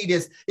we need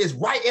is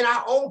right in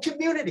our own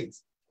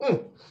communities.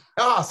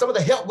 Some of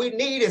the help we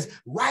need is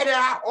right at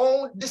our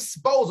own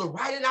disposal,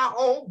 right in our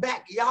own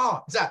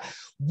backyards.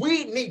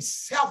 We need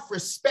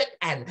self-respect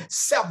and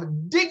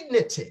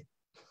self-dignity.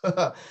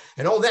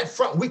 And on that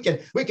front, we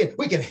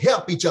can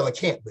help each other,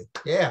 can't we?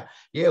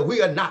 Yeah,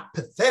 we are not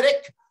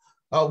pathetic.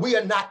 We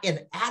are not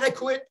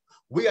inadequate.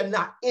 We are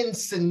not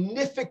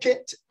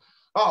insignificant.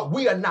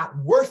 We are not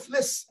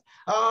worthless.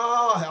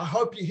 I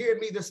hope you hear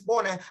me this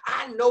morning.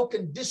 I know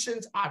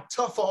conditions are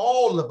tough for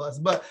all of us,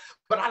 but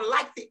I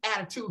like the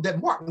attitude that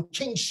Martin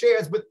King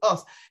shares with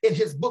us in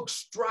his book,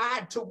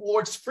 Stride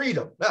Towards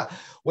Freedom,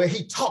 where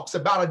he talks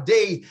about a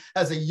day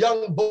as a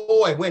young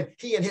boy when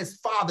he and his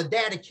father,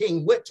 Daddy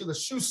King, went to the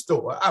shoe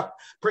store.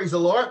 Praise the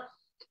Lord.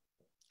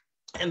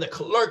 And the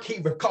clerk, he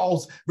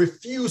recalls,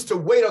 refused to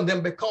wait on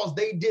them because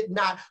they did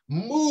not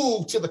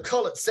move to the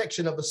colored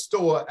section of the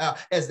store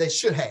as they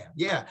should have.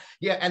 Yeah.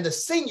 And the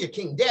senior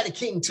king, Daddy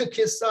King, took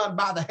his son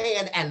by the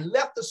hand and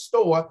left the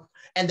store.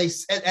 And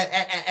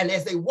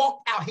as they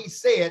walked out, he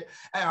said,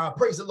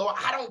 praise the Lord,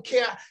 I don't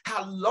care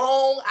how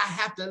long I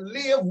have to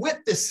live with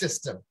this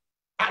system.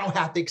 I don't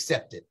have to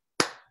accept it.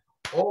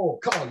 Oh,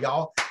 come on,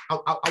 y'all.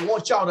 I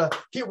want y'all to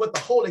hear what the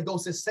Holy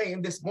Ghost is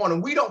saying this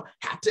morning. We don't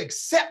have to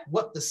accept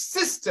what the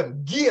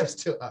system gives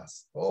to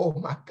us. Oh,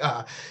 my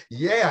God.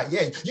 Yeah.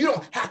 You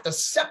don't have to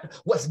accept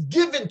what's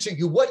given to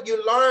you. What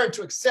you learn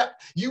to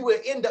accept, you will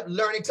end up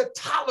learning to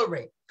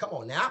tolerate. Come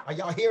on now. Are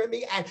y'all hearing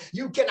me? And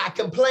you cannot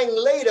complain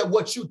later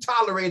what you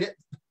tolerated.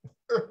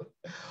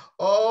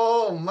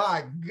 Oh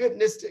my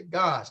goodness to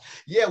gosh.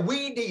 Yeah,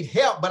 we need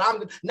help, but I'm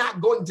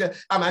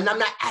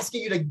not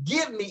asking you to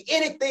give me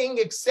anything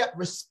except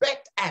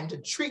respect and to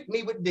treat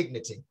me with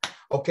dignity.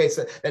 Okay,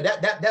 so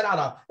that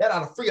ought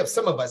to free up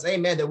some of us,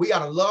 amen, that we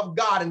ought to love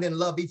God and then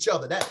love each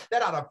other.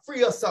 That ought to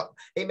free us up,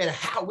 amen,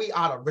 how we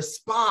ought to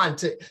respond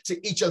to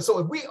each other. So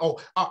if we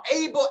are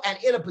able and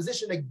in a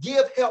position to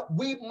give help,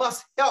 we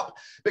must help,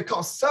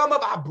 because some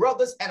of our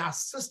brothers and our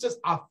sisters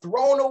are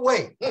thrown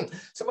away.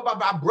 Some of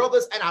our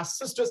brothers and our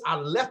sisters are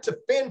left to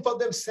fend for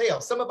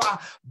themselves. Some of our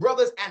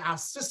brothers and our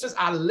sisters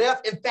are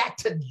left, in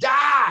fact, to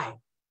die.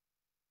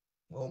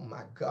 Oh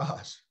my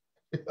gosh.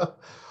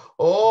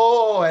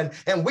 Oh,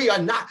 and we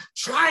are not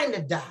trying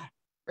to die.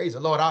 Praise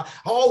the Lord.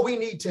 All we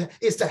need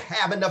is to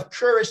have enough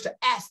courage to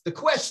ask the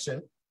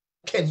question,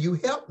 can you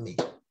help me?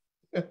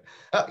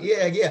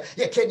 Yeah.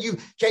 Can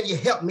you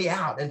help me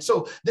out? And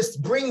so this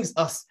brings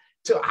us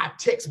to our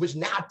text, which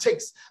now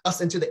takes us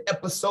into the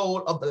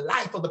episode of the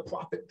life of the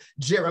prophet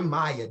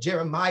Jeremiah.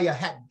 Jeremiah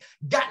had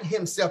gotten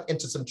himself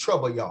into some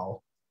trouble,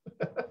 y'all.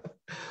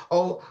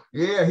 Oh,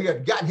 yeah, he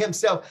had gotten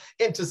himself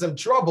into some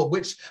trouble,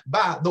 which,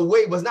 by the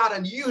way, was not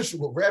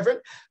unusual,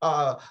 Reverend,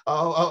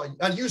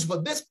 unusual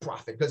for this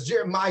prophet, because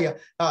Jeremiah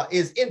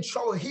is in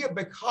trouble here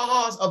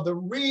because of the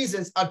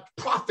reasons a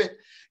prophet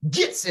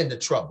gets into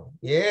trouble.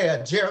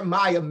 Yeah,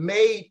 Jeremiah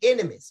made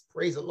enemies,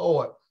 praise the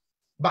Lord,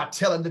 by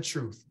telling the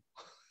truth.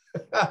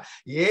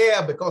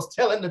 Yeah, because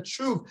telling the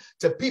truth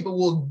to people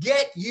will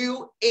get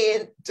you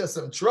into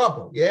some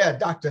trouble. Yeah,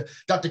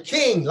 Dr.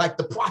 King, like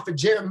the prophet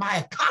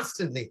Jeremiah,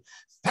 constantly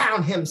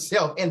found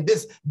himself in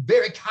this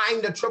very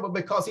kind of trouble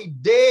because he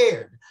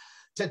dared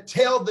to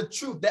tell the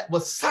truth that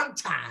was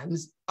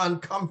sometimes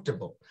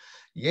uncomfortable.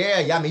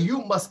 Yeah. I mean,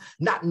 you must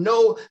not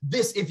know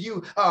this if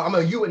you,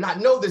 you would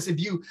not know this if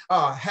you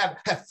have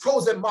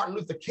frozen Martin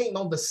Luther King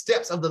on the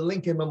steps of the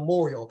Lincoln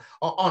Memorial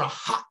on a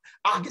hot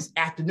August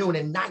afternoon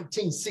in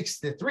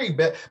 1963.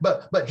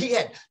 But he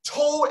had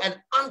told an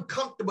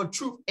uncomfortable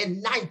truth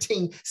in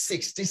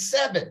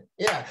 1967.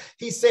 Yeah.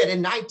 He said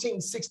in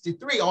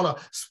 1963, on a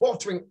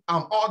sweltering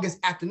August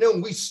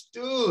afternoon, we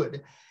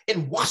stood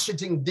in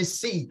Washington,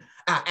 D.C.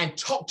 And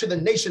talked to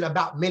the nation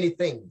about many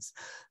things.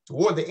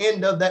 Toward the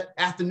end of that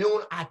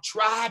afternoon, I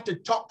tried to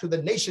talk to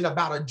the nation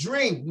about a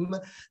dream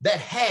that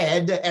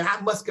had, and I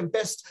must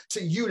confess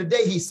to you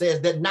today, he says,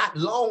 that not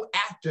long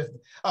after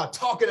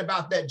talking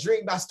about that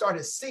dream, I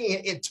started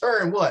seeing it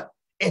turn what?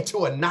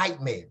 Into a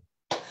nightmare.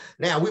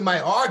 Now, we might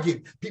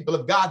argue, people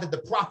of God, that the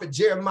prophet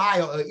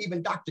Jeremiah or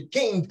even Dr.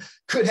 King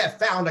could have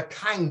found a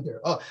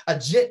kinder, or a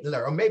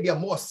gentler, or maybe a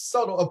more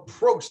subtle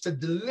approach to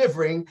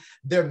delivering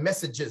their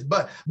messages.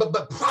 But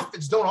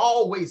prophets don't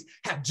always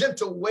have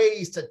gentle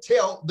ways to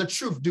tell the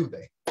truth, do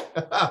they?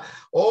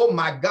 Oh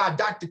my God,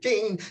 Dr.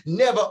 King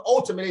never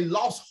ultimately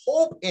lost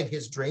hope in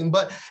his dream,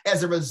 but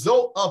as a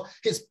result of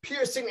his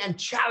piercing and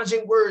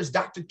challenging words,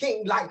 Dr.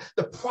 King, like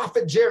the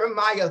prophet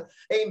Jeremiah,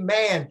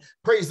 amen,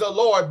 praise the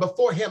Lord,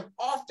 before him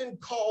often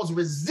caused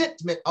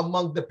resentment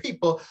among the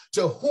people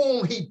to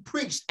whom he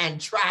preached and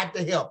tried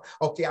to help.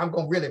 Okay, I'm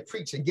going to really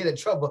preach and get in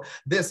trouble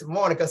this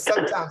morning, because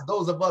sometimes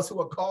those of us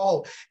who are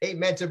called,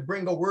 amen, to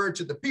bring a word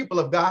to the people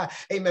of God,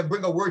 amen,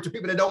 bring a word to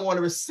people that don't want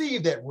to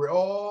receive that word.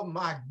 Oh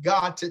my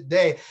God,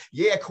 today,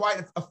 yeah,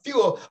 quite a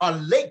few are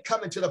late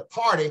coming to the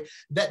party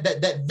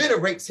that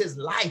venerates his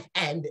life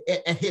and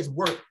his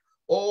work.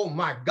 Oh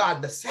my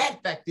God. The sad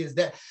fact is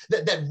that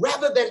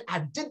rather than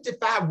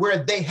identify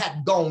where they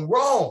had gone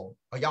wrong,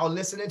 are y'all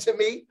listening to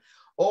me?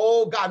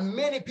 Oh God,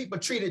 many people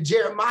treated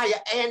Jeremiah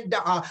and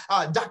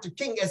Dr.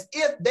 King as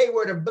if they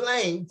were to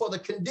blame for the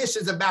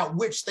conditions about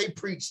which they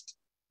preached.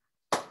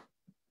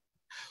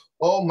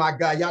 Oh my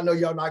God, y'all know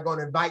y'all not going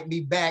to invite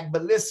me back,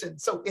 but listen,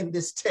 so in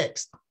this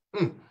text,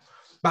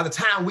 by the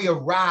time we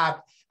arrived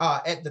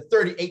at the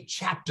 38th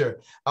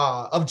chapter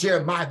of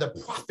Jeremiah, the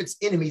prophet's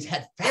enemies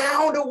had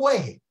found a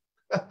way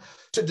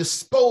to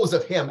dispose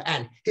of him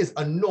and his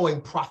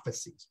annoying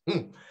prophecies.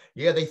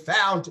 Yeah, they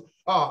found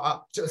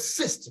to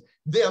assist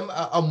them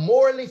a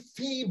morally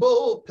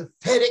feeble,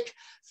 pathetic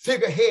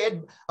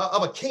figurehead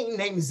of a king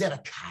named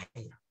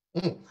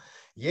Zedekiah.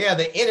 Yeah,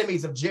 the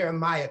enemies of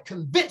Jeremiah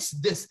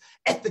convinced this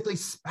ethically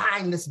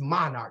spineless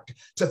monarch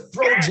to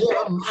throw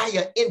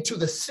Jeremiah into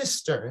the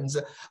cisterns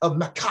of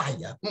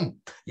Micaiah.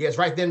 Yes,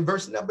 right there in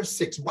verse number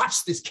 6.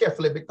 Watch this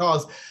carefully,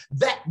 because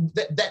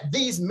that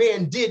these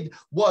men did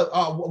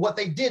what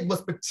they did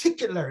was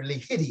particularly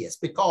hideous,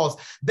 because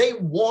they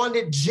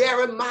wanted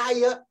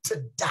Jeremiah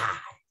to die,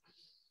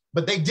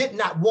 but they did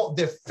not want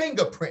their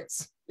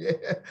fingerprints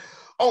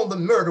on the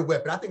murder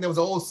weapon. I think there was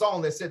an old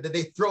song that said that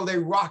they throw their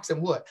rocks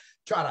and what?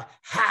 Try to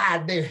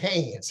hide their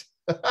hands.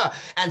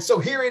 And so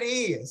here it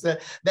is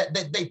that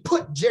they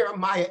put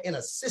Jeremiah in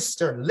a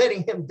cistern,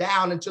 letting him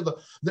down into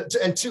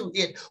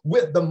it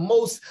with the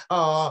most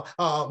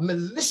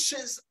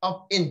malicious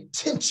of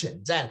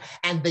intentions.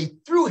 And they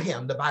threw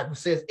him, the Bible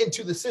says,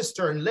 into the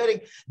cistern, letting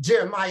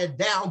Jeremiah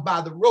down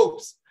by the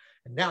ropes.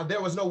 And now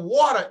there was no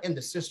water in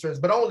the cisterns,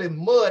 but only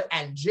mud,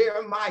 and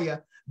Jeremiah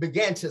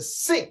began to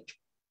sink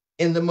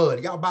in the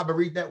mud. Y'all Bible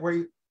read that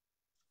where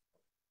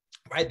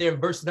right there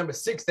in verse number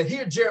 6, that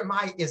here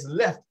Jeremiah is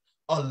left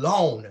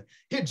alone.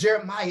 Here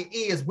Jeremiah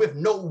is with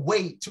no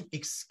way to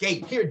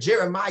escape. Here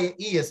Jeremiah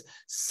is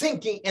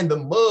sinking in the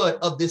mud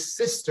of this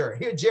cistern.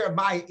 Here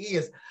Jeremiah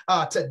is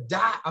to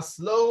die a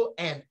slow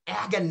and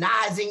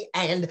agonizing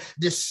and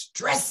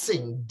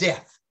distressing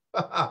death.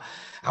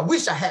 I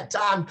wish I had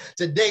time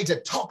today to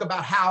talk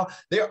about how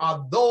there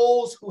are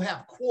those who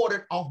have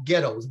quartered off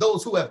ghettos,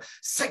 those who have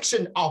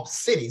sectioned off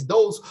cities,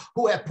 those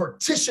who have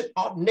partitioned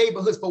off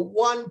neighborhoods for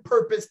one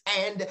purpose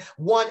and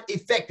one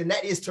effect, and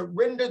that is to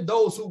render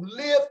those who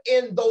live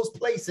in those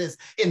places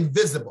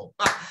invisible,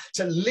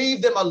 to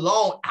leave them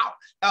alone, out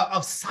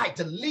of sight,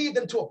 to leave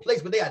them to a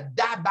place where they are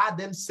die by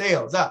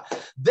themselves.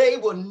 They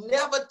will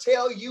never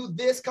tell you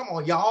this, come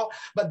on y'all,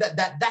 but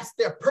that's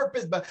their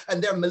purpose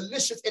and their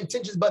malicious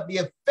intentions, but the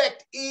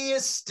effect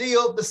is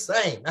still the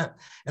same.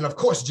 And of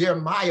course,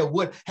 Jeremiah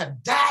would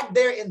have died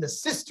there in the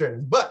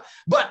cisterns, but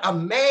a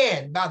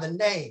man by the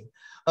name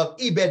of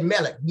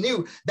Ebed-Melech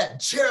knew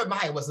that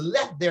Jeremiah was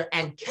left there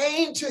and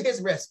came to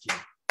his rescue.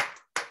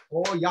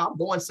 Oh, y'all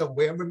going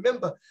somewhere.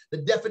 Remember, the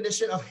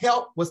definition of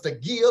help was to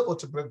give or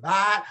to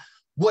provide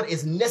what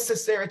is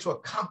necessary to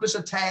accomplish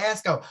a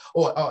task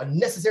or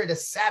necessary to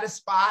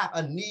satisfy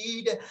a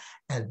need.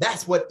 And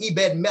that's what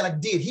Ebed-Melech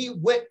did. He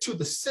went to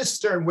the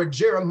cistern where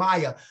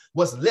Jeremiah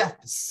was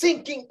left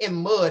sinking in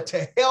mud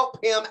to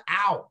help him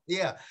out.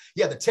 Yeah,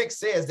 the text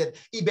says that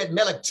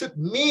Ebed-Melech took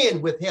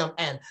men with him,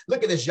 and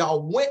look at this,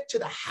 y'all, went to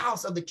the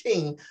house of the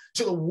king,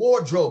 to the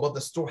wardrobe of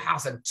the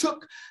storehouse, and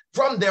took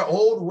from their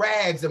old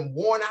rags and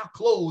worn out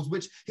clothes,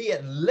 which he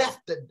had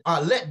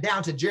let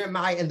down to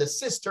Jeremiah in the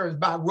cisterns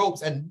by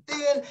ropes. And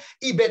then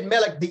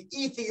Ebed-Melech the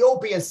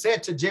Ethiopian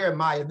said to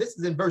Jeremiah, this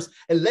is in verse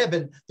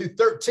 11 through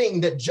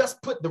 13, that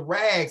just put the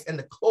rags and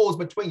the clothes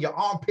between your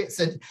armpits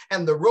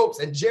and the ropes.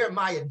 And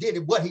Jeremiah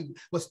did what he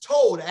was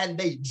told, and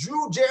they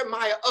drew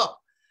Jeremiah up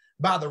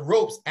by the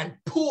ropes and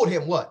pulled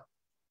him what?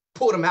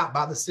 Pulled him out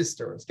by the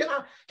cisterns. Can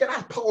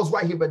I pause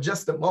right here for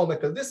just a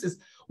moment? Because this is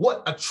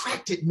what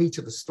attracted me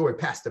to the story,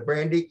 Pastor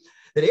Brandy,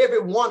 that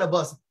every one of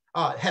us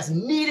has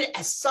needed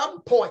at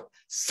some point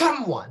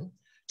someone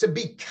to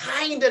be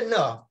kind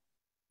enough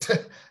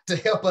to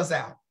help us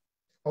out.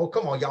 Oh,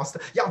 come on, y'all.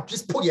 Y'all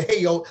just pull your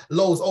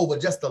halos over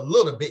just a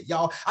little bit,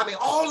 y'all. I mean,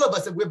 all of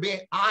us, if we're being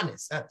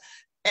honest,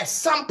 at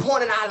some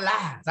point in our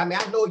lives, I mean,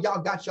 I know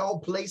y'all got your own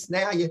place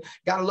now. You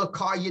got a little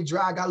car you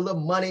drive, got a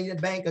little money in your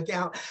bank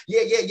account.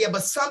 Yeah.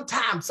 But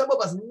sometimes some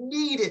of us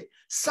needed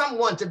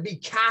someone to be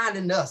kind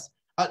enough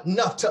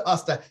to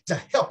us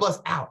to help us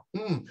out.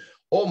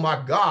 Oh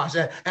my gosh.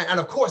 And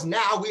of course,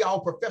 now we all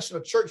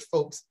professional church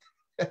folks.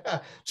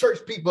 Church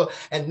people,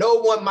 and no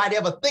one might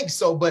ever think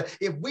so, but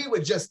if we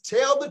would just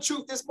tell the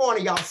truth this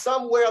morning, y'all,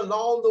 somewhere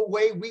along the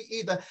way, we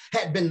either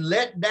had been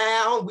let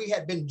down, we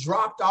had been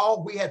dropped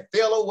off, we had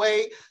fell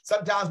away.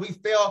 Sometimes we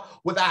fell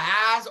with our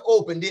eyes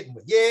open, didn't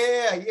we?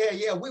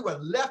 Yeah. We were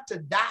left to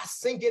die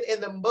sinking in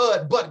the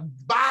mud, but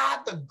by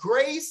the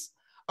grace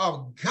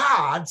of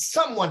God,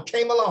 someone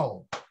came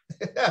along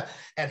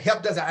and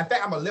helped us out. In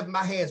fact, I'm going to lift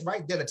my hands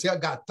right there to tell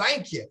God,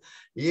 thank you.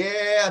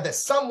 Yeah, that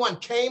someone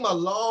came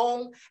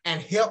along and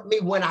helped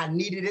me when I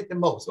needed it the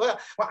most. Well,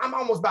 I'm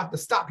almost about to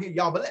stop here,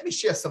 y'all, but let me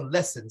share some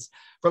lessons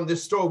from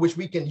this story, which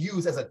we can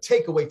use as a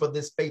takeaway for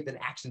this Faith in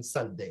Action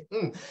Sunday.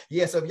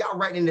 Yeah, so if y'all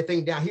writing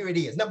anything down, here it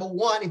is. Number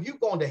one, if you're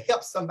going to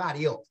help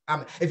somebody else,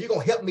 if you're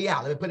going to help me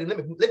out, let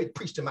me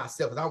preach to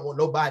myself, because I don't want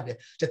nobody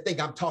to think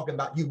I'm talking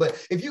about you.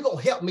 But if you're going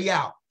to help me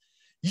out,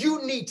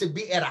 you need to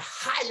be at a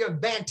higher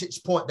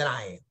vantage point than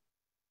I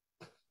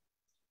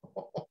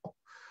am.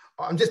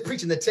 I'm just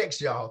preaching the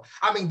text, y'all.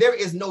 I mean, there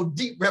is no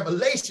deep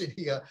revelation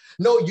here.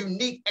 No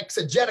unique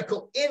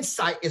exegetical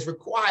insight is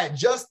required.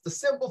 Just the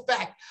simple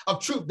fact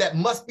of truth that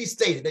must be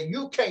stated, that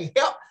you can't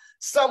help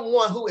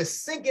someone who is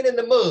sinking in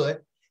the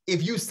mud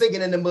if you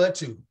sinking in the mud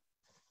too.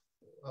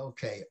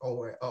 Okay.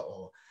 Lord,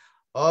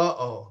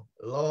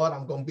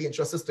 I'm going to be in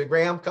trouble. Sister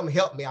Graham, come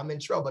help me. I'm in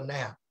trouble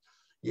now.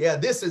 Yeah,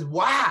 this is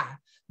why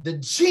the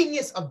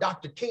genius of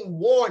Dr. King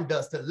warned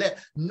us to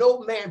let no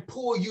man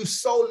pull you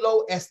so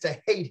low as to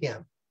hate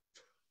him.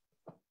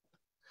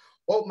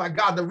 Oh my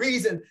God, the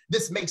reason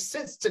this makes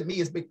sense to me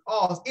is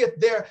because if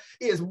there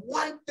is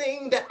one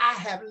thing that I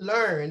have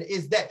learned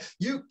is that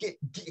you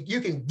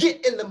can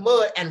get in the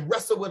mud and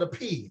wrestle with a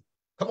pig.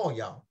 Come on,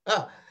 y'all.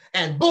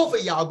 And both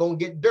of y'all gonna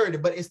get dirty,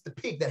 but it's the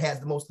pig that has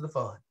the most of the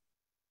fun.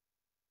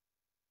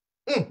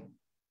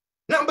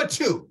 Number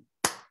two,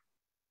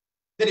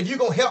 that if you're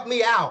gonna help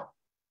me out,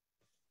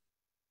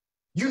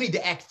 you need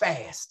to act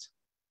fast.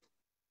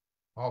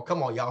 Oh,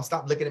 come on, y'all.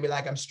 Stop looking at me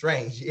like I'm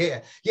strange.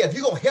 Yeah, if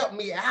you're going to help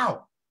me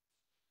out,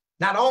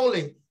 not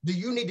only do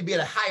you need to be at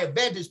a higher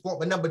vantage point,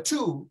 but number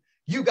two,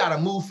 you got to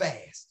move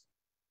fast.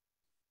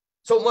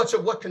 So much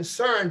of what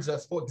concerns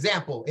us, for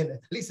example, at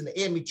least in the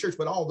AME church,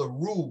 with all the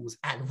rules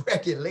and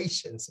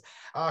regulations,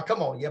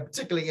 come on, yeah,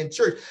 particularly in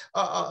church,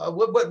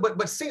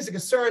 what seems to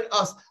concern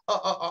us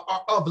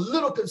are of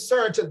little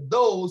concern to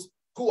those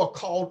who are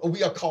called, or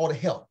we are called to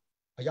help.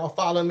 Are y'all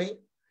following me?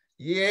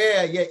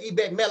 Yeah.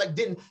 Ebed-Melech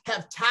didn't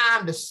have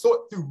time to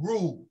sort through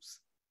rules.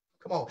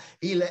 Come on.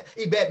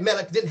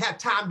 Ebed-Melech didn't have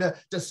time to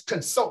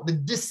consult the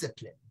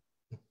discipline.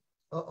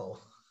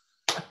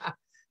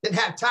 Didn't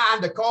have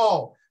time to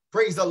call,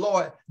 praise the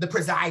Lord, the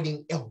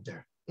presiding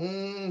elder.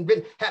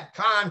 Didn't have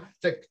time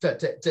to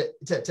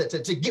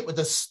get with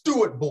the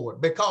steward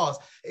board because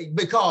he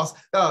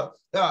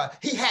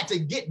had to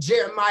get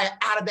Jeremiah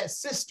out of that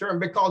cistern,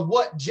 because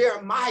what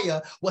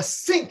Jeremiah was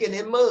sinking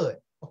in mud.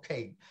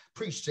 Okay,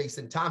 preach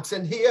Jason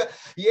Thompson here.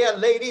 Yeah,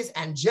 ladies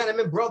and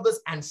gentlemen,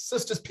 brothers and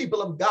sisters,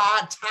 people of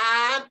God,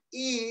 time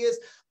is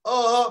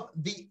of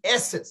the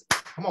essence.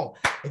 Come on.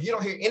 If you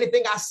don't hear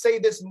anything I say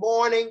this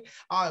morning,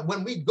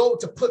 when we go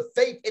to put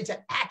faith into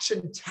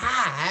action,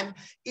 time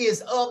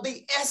is of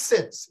the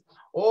essence.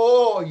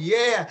 Oh,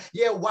 yeah.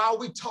 While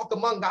we talk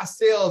among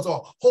ourselves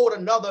or hold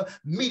another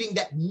meeting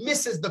that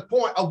misses the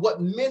point of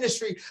what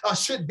ministry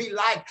should be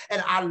like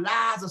and our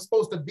lives are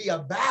supposed to be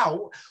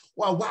about,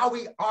 while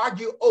we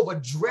argue over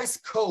dress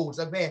codes,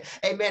 amen,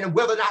 and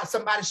whether or not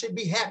somebody should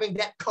be having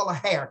that color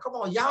hair. Come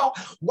on, y'all.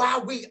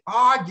 While we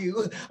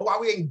argue, while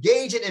we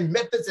engage in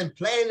methods and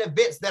planning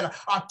events that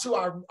are to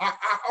our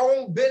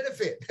own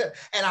benefit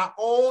and our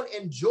own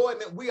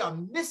enjoyment, we are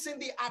missing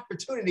the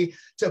opportunity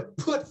to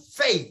put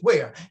faith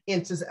where?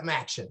 Into some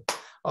action.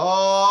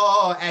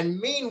 Oh, and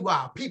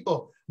meanwhile,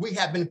 people we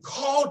have been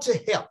called to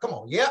help, come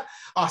on,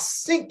 are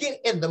sinking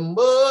in the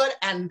mud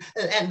and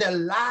their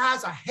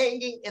lives are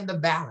hanging in the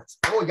balance.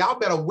 Oh, y'all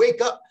better wake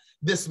up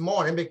this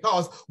morning,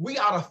 because we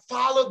ought to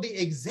follow the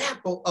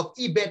example of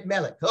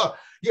Ebed-Melech.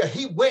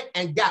 He went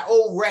and got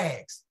old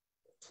rags.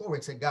 Glory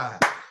to God.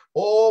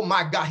 Oh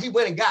my God, he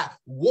went and got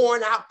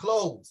worn out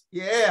clothes,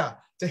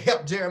 to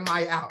help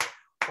Jeremiah out.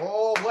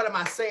 Oh, what am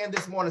I saying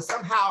this morning?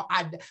 Somehow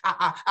I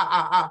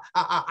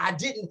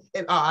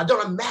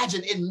don't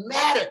imagine it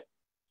mattered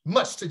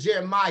much to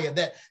Jeremiah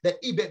that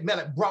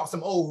Ebed-Melech brought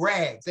some old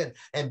rags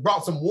and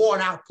brought some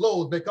worn out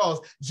clothes, because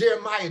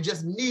Jeremiah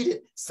just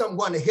needed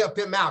someone to help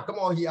him out. Come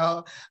on,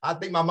 y'all. I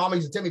think my mama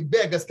used to tell me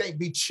beggars can't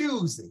be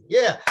choosy.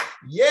 Yeah.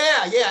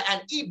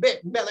 And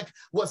Ebed-Melech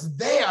was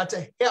there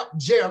to help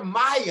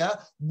Jeremiah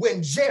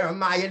when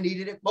Jeremiah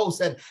needed it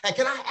most. And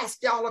can I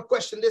ask y'all a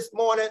question this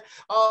morning?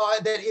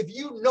 That if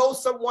you know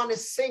someone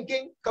is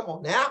sinking, come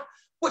on now,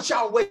 what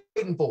y'all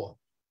waiting for?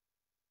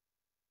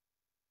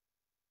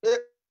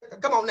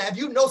 Come on now, if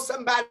you know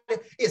somebody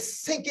is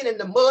sinking in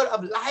the mud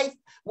of life,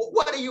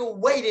 what are you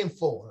waiting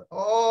for?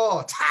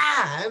 Oh,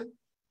 time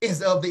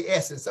is of the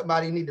essence.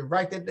 Somebody need to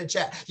write that in the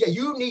chat. Yeah,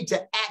 you need to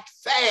act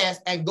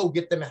fast and go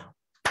get them out.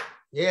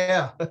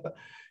 Yeah.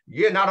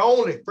 Yeah, not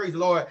only, praise the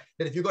Lord,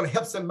 that if you're going to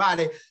help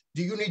somebody,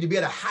 do you need to be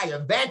at a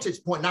higher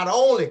vantage point? Not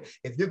only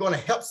if you're going to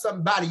help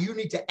somebody, you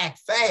need to act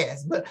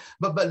fast.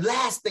 But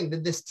last thing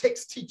that this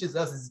text teaches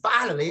us is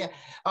finally,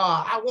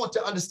 I want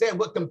to understand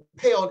what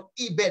compelled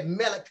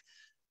Ebed-Melech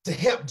to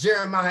help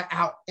Jeremiah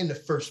out in the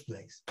first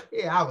place.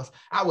 Yeah,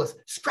 I was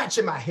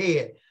scratching my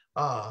head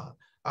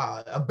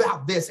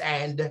about this,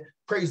 and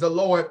praise the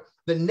Lord,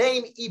 the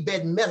name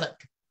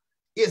Ebed-Melech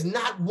is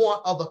not one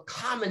of the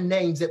common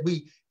names that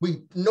we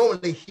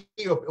normally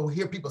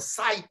hear people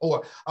cite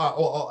or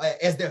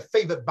as their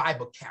favorite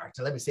Bible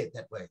character. Let me say it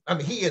that way. I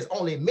mean, he is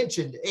only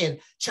mentioned in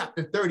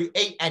chapter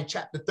 38 and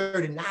chapter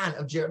 39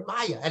 of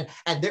Jeremiah.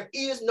 And there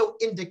is no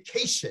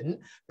indication,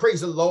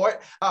 praise the Lord,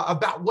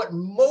 about what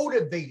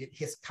motivated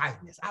his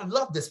kindness. I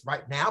love this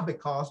right now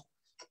because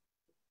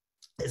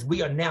as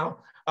we are now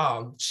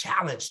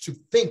challenged to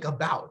think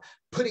about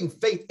putting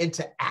faith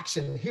into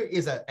action, here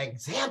is an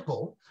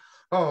example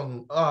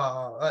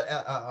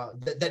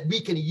that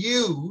we can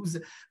use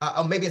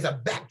maybe as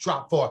a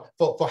backdrop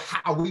for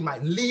how we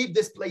might leave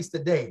this place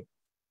today,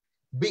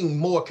 being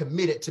more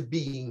committed to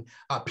being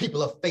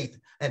people of faith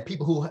and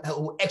people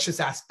who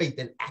exercise faith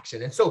in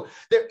action. And so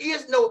there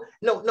is no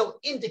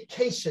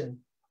indication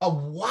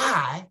of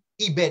why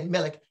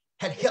Ebed-Melech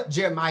had helped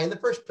Jeremiah in the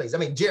first place. I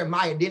mean,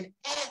 Jeremiah didn't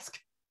ask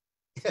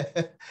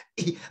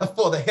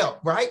for the help,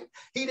 right?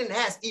 He didn't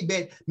ask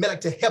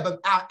Ebed-Melech to help him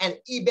out, and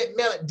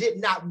Ebed-Melech did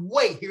not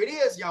wait. Here it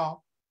is,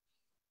 y'all,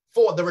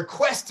 for the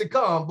request to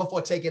come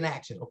before taking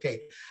action.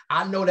 Okay,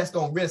 I know that's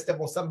going to really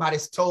step on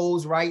somebody's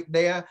toes right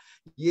there.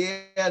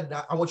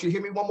 Yeah, I want you to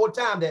hear me one more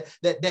time,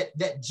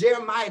 that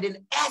Jeremiah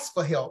didn't ask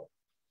for help,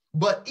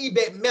 but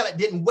Ebed-Melech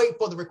didn't wait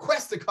for the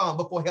request to come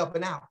before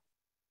helping out.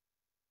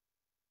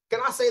 Can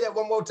I say that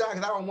one more time?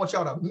 Because I don't want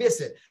y'all to miss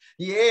it.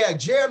 Yeah,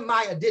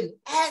 Jeremiah didn't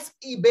ask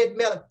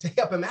Ebed-Melech to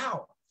help him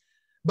out,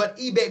 but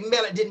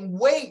Ebed-Melech didn't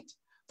wait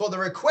for the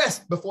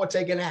request before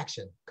taking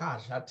action.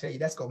 Gosh, I tell you,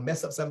 that's going to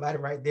mess up somebody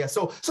right there.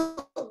 So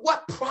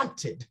what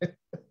prompted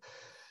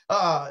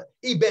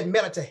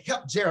Ebed-Melech to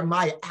help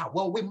Jeremiah out?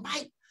 Well, we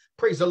might,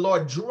 praise the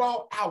Lord,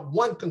 draw out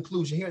one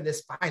conclusion here in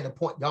this final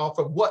point, y'all,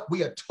 for what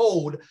we are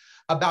told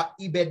about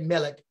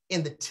Ebed-Melech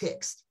in the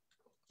text.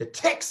 The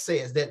text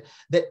says that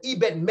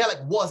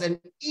Ebed-Melech was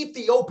an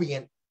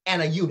Ethiopian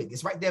and a eunuch.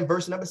 It's right there in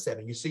verse number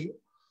 7. You see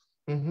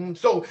it?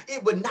 So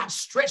it would not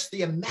stretch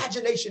the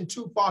imagination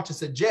too far to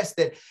suggest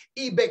that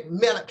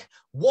Ebed-Melech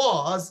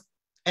was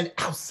an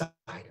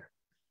outsider.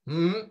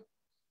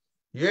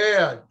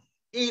 Yeah,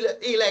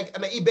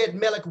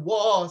 Ebed-Melech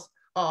was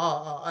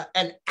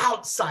an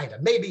outsider,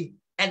 maybe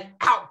an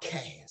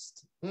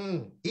outcast.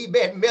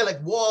 Ebed-Melech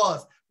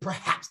was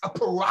perhaps a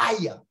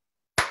pariah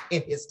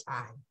in his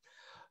time.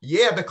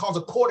 Yeah, because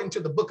according to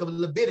the book of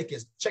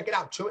Leviticus, check it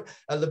out,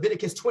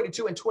 Leviticus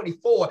 22 and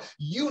 24,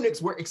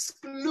 eunuchs were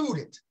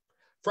excluded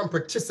from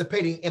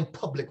participating in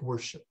public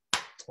worship.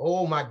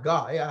 Oh my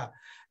God, yeah.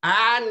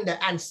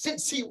 And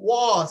since he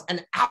was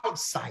an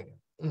outsider,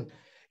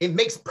 it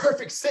makes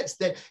perfect sense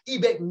that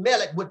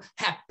Ebed-Melech would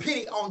have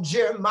pity on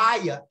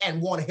Jeremiah and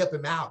want to help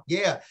him out.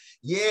 Yeah.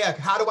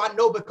 How do I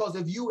know? Because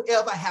if you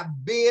ever have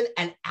been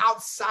an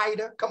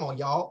outsider, come on,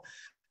 y'all.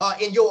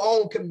 In your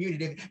own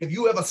community, if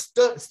you ever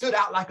stood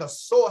out like a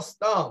sore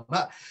thumb,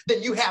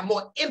 then you have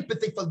more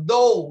empathy for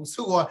those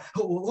who are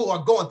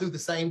going through the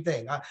same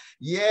thing.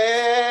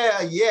 Yeah.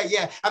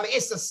 I mean,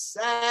 it's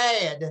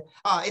sad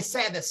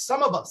that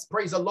some of us,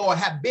 praise the Lord,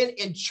 have been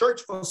in church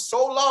for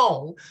so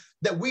long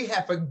that we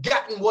have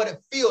forgotten what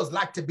it feels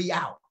like to be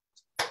out.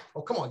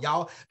 Oh, come on,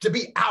 y'all. To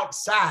be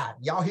outside.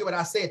 Y'all hear what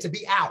I said? To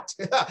be out.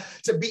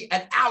 To be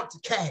an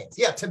outcast.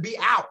 Yeah, to be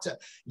out.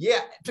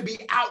 Yeah, to be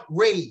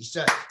outraged.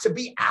 To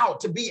be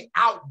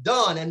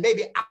outdone and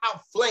maybe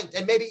outflanked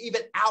and maybe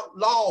even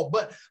outlawed.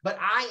 But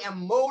I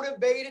am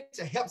motivated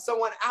to help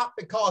someone out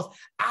because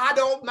I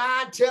don't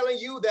mind telling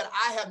you that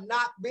I have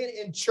not been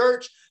in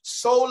church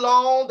so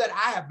long that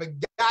I have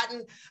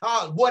forgotten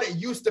what it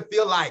used to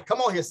feel like.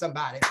 Come on here,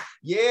 somebody.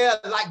 Yeah,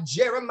 like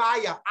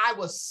Jeremiah, I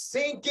was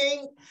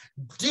sinking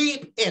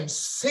deep in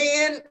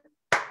sin.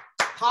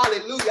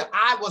 Hallelujah.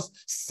 I was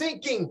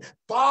sinking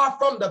far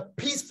from the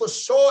peaceful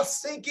shore,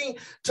 sinking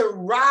to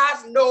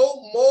rise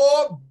no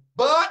more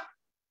but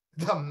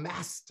the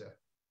master.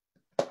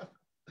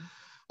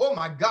 Oh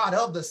my God,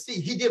 of the sea.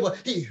 He did what?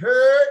 He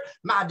heard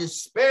my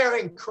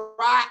despairing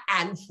cry,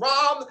 and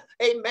from,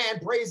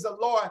 amen, praise the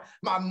Lord,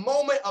 my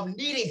moment of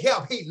needing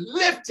help, he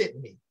lifted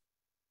me.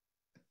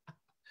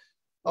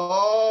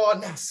 Oh,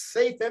 now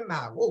safe in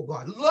my, oh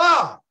God,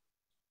 love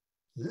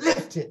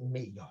lifted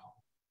me, y'all.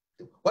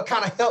 What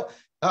kind of help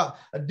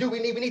do we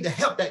need? We need the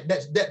help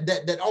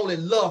that only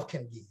love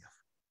can give.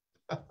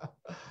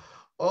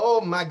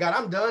 Oh my God,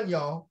 I'm done,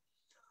 y'all.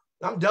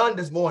 I'm done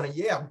this morning.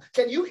 Yeah.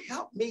 Can you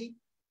help me?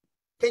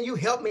 Can you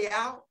help me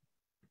out?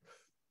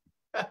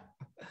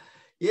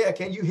 Yeah,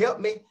 can you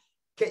help me?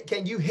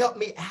 Can you help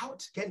me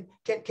out? Can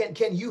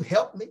you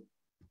help me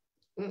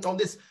on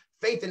this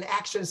Faith in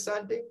Action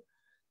Sunday?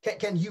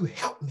 Can you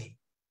help me?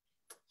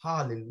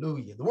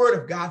 Hallelujah. The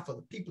word of God for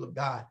the people of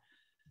God.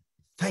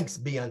 Thanks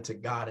be unto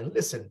God. And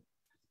listen,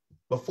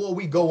 before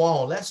we go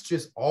on, let's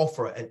just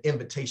offer an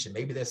invitation.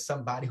 Maybe there's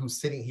somebody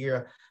who's sitting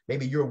here.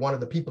 Maybe you're one of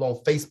the people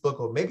on Facebook,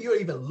 or maybe you're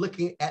even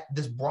looking at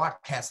this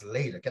broadcast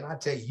later. Can I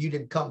tell you, you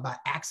didn't come by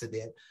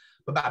accident,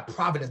 but by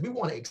providence. We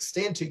want to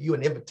extend to you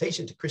an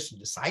invitation to Christian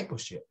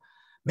discipleship.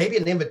 Maybe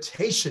an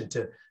invitation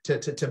to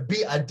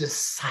be a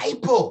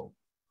disciple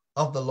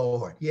of the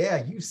Lord.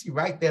 Yeah, you see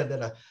right there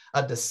that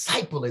a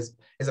disciple is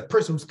a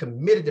person who's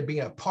committed to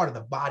being a part of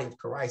the body of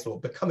Christ, or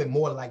becoming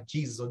more like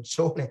Jesus, or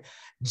joining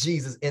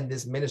Jesus in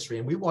this ministry.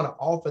 And we want to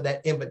offer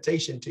that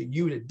invitation to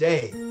you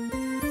today.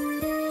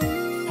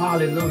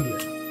 Hallelujah.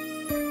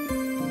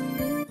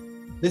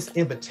 This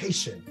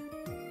invitation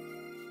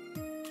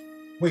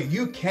where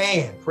you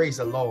can, praise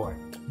the Lord,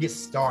 get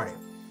started.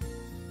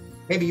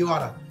 Maybe you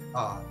ought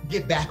to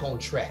get back on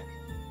track.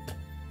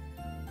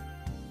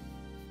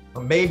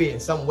 Or maybe in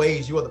some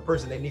ways you are the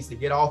person that needs to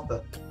get off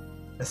the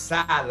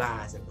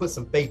sidelines and put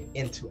some faith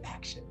into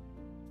action.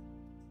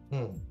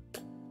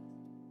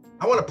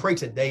 I want to pray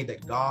today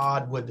that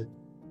God would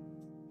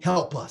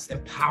help us,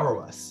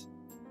 empower us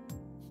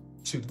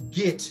to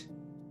get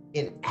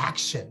in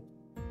action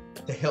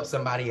to help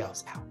somebody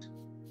else out.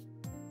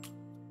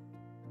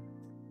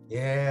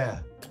 Yeah.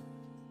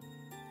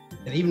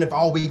 And even if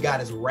all we got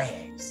is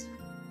rags,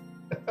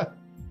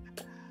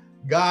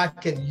 God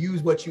can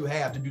use what you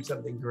have to do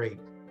something great.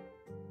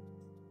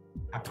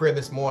 Our prayer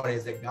this morning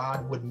is that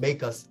God would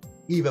make us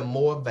even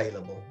more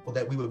available, or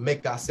that we would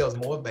make ourselves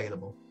more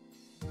available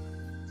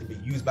to be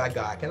used by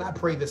God. Can I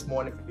pray this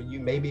morning for you?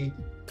 Maybe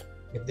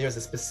if there's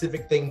a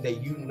specific thing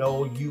that you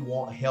know you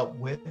want help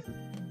with,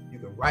 you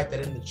can write that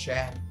in the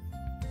chat.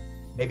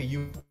 Maybe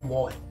you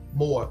want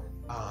more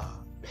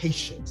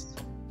patience.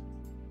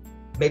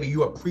 Maybe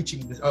you are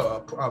preaching this,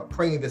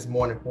 praying this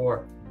morning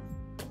for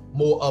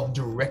more of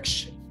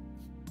direction.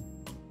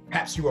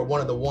 Perhaps you are one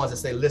of the ones that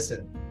say,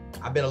 listen,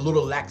 I've been a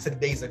little lax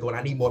days ago and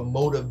I need more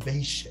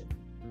motivation.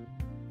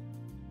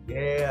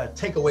 Yeah,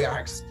 take away our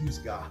excuse,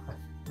 God,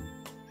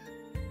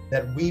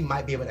 that we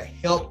might be able to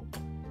help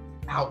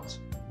out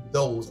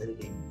those in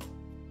need.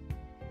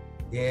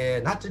 Yeah,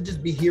 not to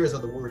just be hearers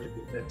of the word,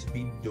 to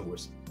be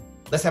doers.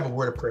 Let's have a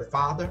word of prayer.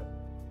 Father,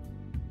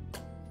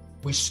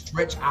 we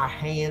stretch our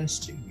hands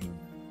to you.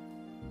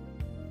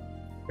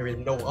 There is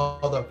no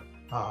other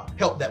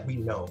help that we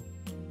know.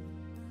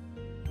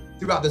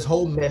 Throughout this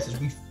whole message,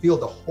 we feel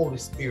the Holy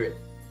Spirit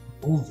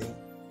moving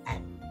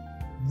and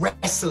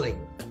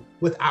wrestling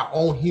with our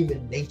own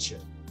human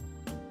nature.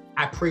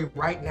 I pray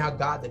right now,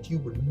 God, that you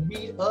would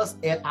meet us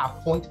at our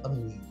point of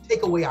need.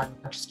 Take away our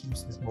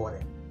excuse this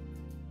morning.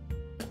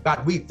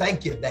 God, we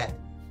thank you that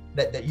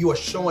you are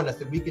showing us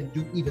that we can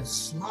do even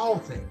small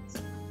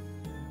things,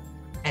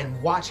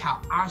 and watch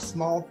how our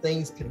small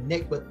things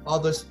connect with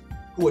others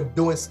who are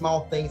doing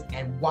small things,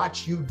 and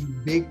watch you do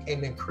big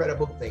and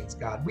incredible things,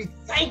 God. We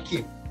thank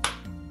you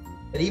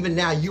that even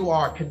now you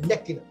are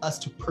connecting us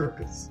to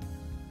purpose.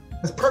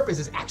 Because purpose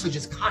is actually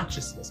just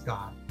consciousness,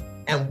 God.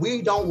 And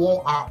we don't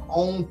want our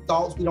own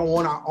thoughts. We don't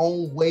want our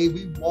own way.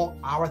 We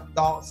want our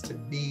thoughts to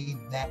be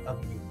that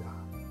of you,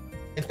 God.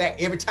 In fact,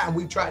 every time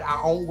we tried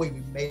our own way, we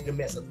made a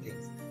mess of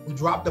things. We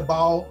dropped the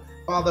ball.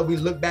 Father, we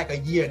look back a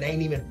year and they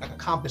ain't even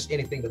accomplished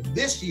anything. But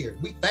this year,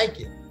 we thank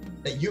you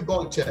that you're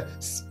going to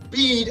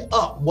speed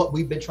up what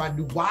we've been trying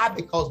to do. Why?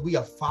 Because we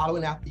are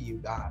following after you,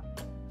 God.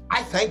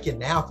 I thank you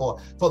now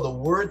for the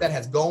word that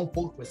has gone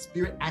forth with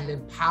spirit and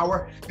in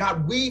power.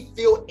 God, we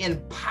feel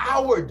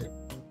empowered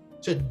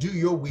to do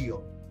your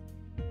will.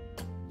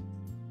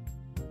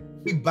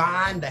 We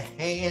bind the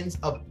hands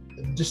of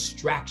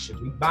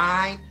distraction. We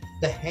bind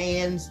the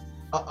hands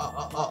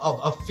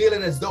of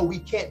feeling as though we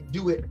can't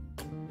do it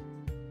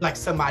like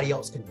somebody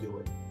else can do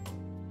it.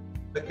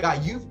 But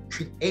God, you've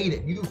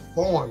created, you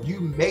formed, you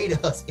made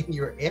us in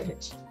your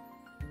image.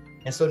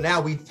 And so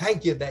now we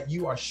thank you that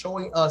you are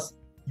showing us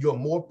your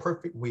more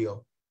perfect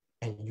will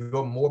and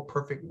your more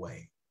perfect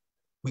way.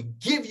 We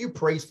give you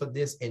praise for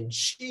this in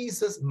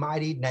Jesus'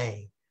 mighty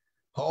name.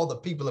 All the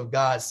people of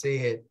God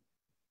said,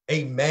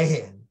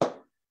 amen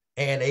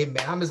and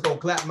amen. I'm just going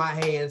to clap my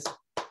hands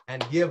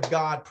and give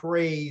God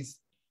praise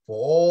for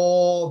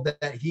all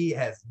that he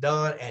has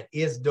done and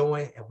is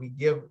doing. And we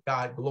give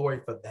God glory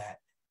for that.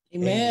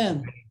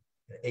 Amen.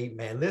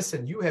 Amen.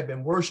 Listen, you have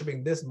been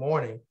worshiping this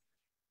morning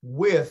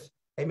with,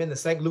 amen, the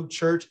St. Luke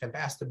Church and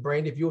Pastor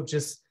Brandy. If you'll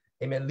just,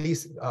 amen, at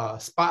least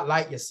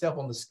spotlight yourself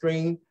on the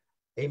screen.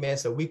 Amen.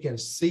 So we can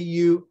see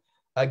you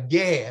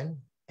again.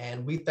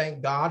 And we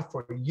thank God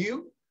for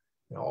you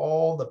and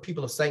all the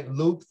people of St.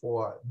 Luke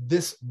for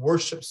this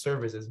worship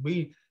services.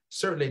 We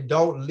certainly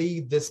don't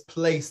leave this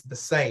place the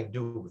same,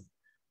 do we?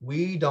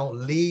 We don't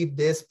leave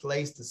this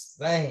place the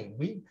same.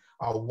 We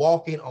are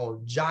walking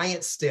on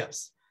giant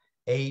steps.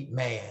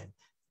 Amen.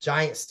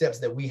 Giant steps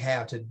that we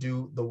have to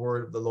do the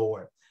word of the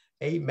Lord.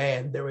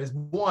 Amen. There is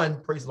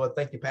one, praise the Lord.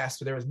 Thank you,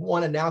 Pastor. There is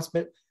one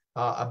announcement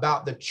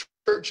about the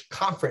church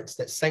conference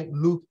that St.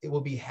 Luke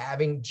will be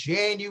having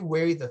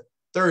January the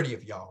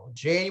 30th, y'all.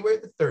 January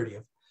the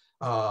 30th.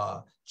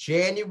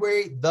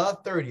 January the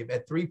 30th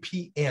at 3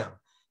 p.m.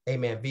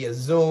 amen, via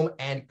Zoom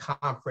and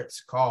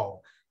conference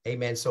call.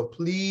 Amen. So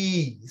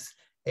please,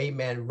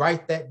 amen,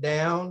 write that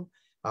down,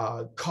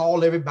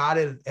 call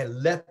everybody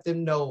and let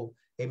them know,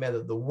 amen,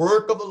 that the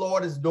work of the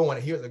Lord is doing.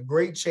 And here's a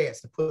great chance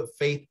to put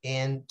faith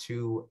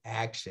into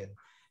action.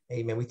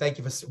 Amen. We thank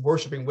you for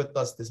worshiping with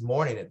us this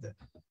morning at the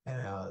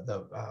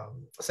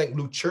St.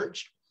 Luke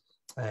Church.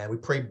 And we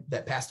pray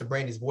that Pastor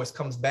Brandy's voice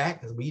comes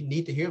back because we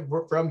need to hear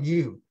from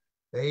you.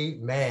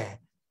 Amen.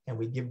 And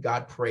we give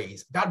God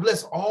praise. God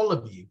bless all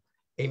of you.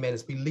 Amen.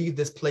 As we leave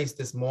this place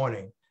this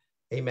morning.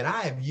 Amen.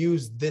 I have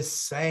used this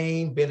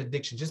same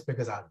benediction just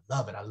because I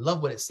love it. I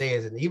love what it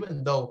says. And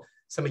even though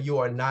some of you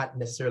are not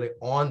necessarily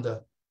on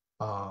the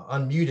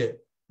unmuted,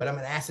 but I'm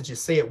going to ask that you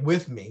say it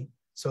with me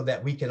so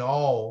that we can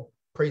all,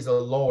 praise the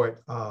Lord,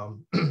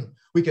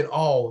 we can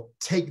all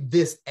take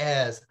this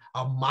as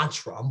a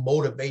mantra, a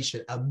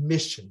motivation, a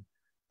mission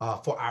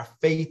for our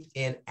Faith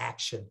in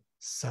Action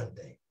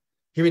Sunday.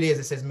 Here it is.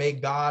 It says, may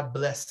God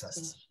bless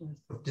us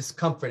with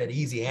discomfort and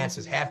easy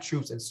answers,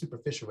 half-truths and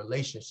superficial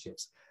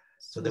relationships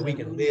so that we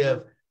can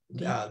live,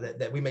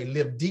 that we may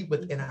live deep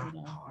within our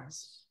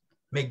hearts.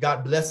 May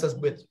God bless us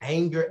with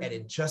anger and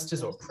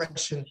injustice,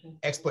 oppression,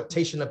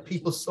 exploitation of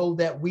people so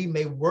that we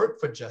may work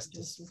for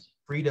justice,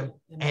 freedom,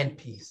 and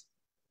peace.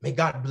 May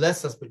God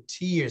bless us with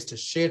tears to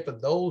shed for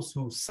those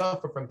who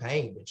suffer from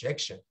pain,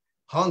 rejection,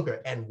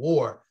 hunger, and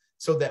war,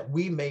 so that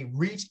we may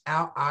reach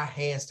out our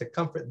hands to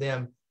comfort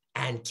them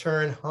and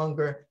turn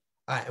hunger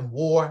and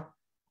war,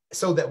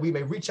 so that we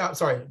may reach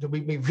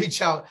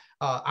out,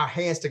 our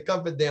hands to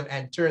comfort them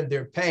and turn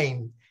their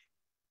pain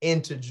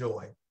into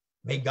joy.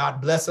 May God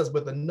bless us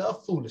with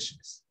enough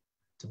foolishness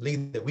to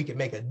believe that we can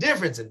make a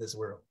difference in this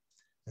world,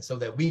 and so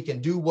that we can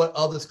do what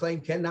others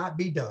claim cannot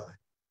be done.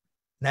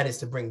 And that is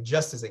to bring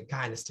justice and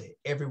kindness to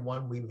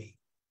everyone we meet.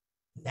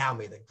 Now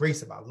may the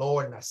grace of our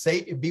Lord and our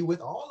Savior be with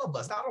all of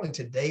us, not only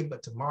today,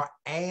 but tomorrow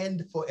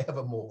and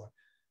forevermore.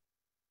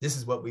 This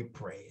is what we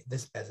pray,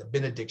 this as a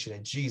benediction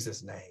in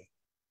Jesus' name.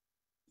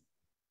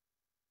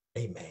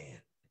 Amen.